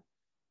interval,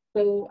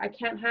 so I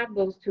can't have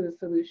those two as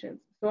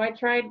solutions. So I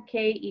tried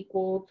k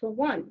equal to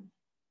 1.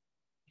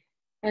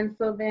 And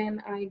so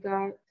then I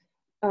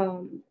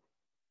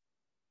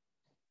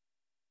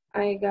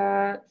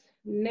got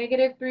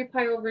negative 3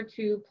 pi over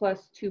 2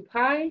 plus 2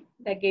 pi.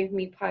 That gave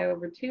me pi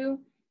over 2.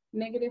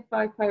 Negative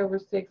 5 pi over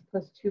 6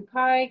 plus 2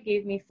 pi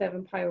gave me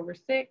 7 pi over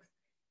 6.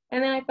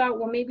 And then I thought,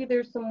 well, maybe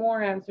there's some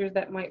more answers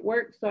that might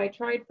work. So I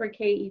tried for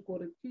k equal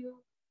to 2.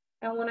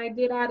 And when I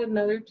did add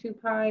another 2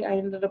 pi, I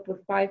ended up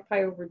with 5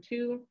 pi over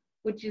 2,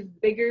 which is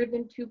bigger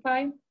than 2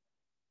 pi.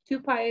 2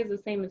 pi is the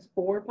same as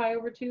 4 pi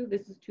over 2.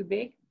 This is too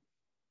big.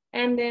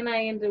 And then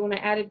when I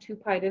added 2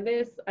 pi to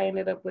this, I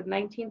ended up with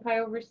 19 pi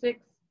over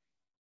 6.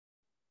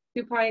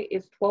 2 pi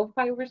is 12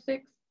 pi over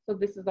 6, so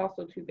this is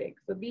also too big.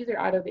 So these are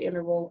out of the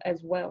interval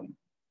as well.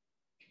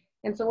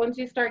 And so once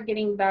you start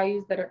getting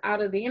values that are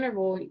out of the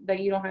interval, then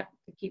you don't have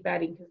to keep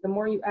adding, because the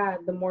more you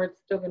add, the more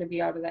it's still going to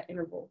be out of that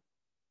interval.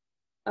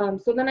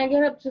 So then I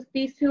get up just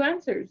these two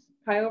answers,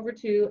 pi over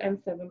 2 and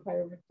 7 pi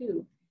over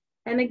 2.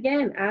 And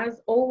again,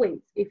 as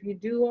always, if you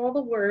do all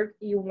the work,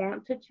 you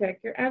want to check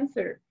your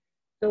answer.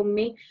 So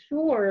make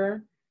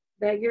sure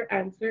that your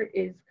answer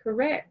is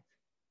correct.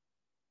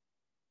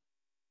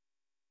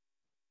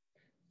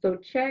 So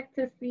check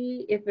to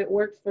see if it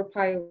works for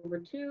pi over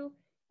 2,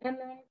 and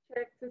then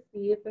check to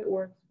see if it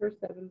works for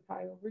 7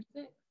 pi over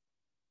 6.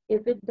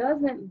 If it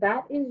doesn't,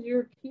 that is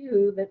your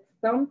cue that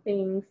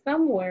something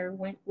somewhere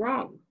went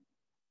wrong,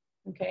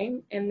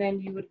 okay? And then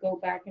you would go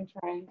back and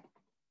try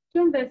to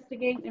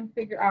investigate and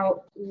figure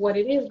out what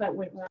it is that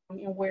went wrong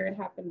and where it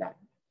happened at.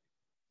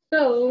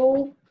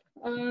 So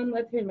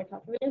let's hit my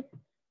calculator.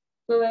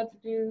 So let's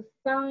do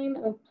sine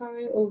of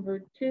pi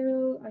over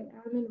 2. I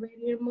am in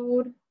radian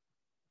mode.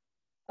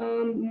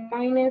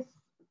 Minus,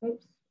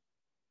 oops,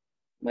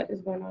 what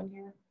is going on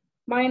here?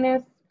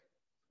 Minus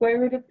square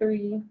root of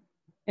 3,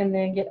 and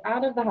then get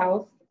out of the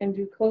house and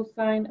do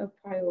cosine of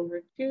pi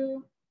over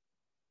 2.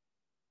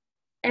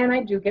 And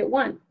I do get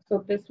 1.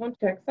 So this one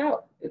checks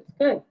out. It's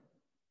good.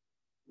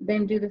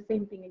 Then do the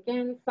same thing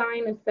again.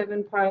 Sine of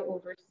 7 pi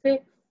over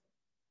 6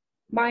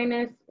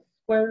 minus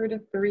square root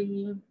of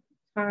 3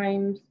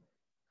 times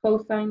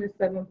cosine of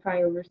 7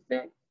 pi over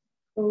 6.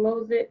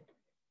 Close it.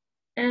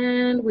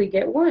 And we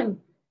get 1.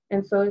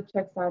 And so it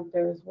checks out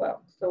there as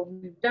well. So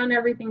we've done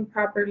everything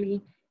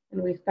properly,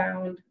 and we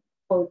found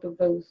both of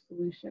those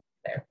solutions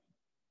there.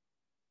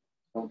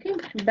 Okay,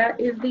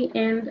 that is the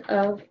end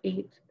of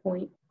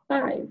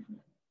 8.5.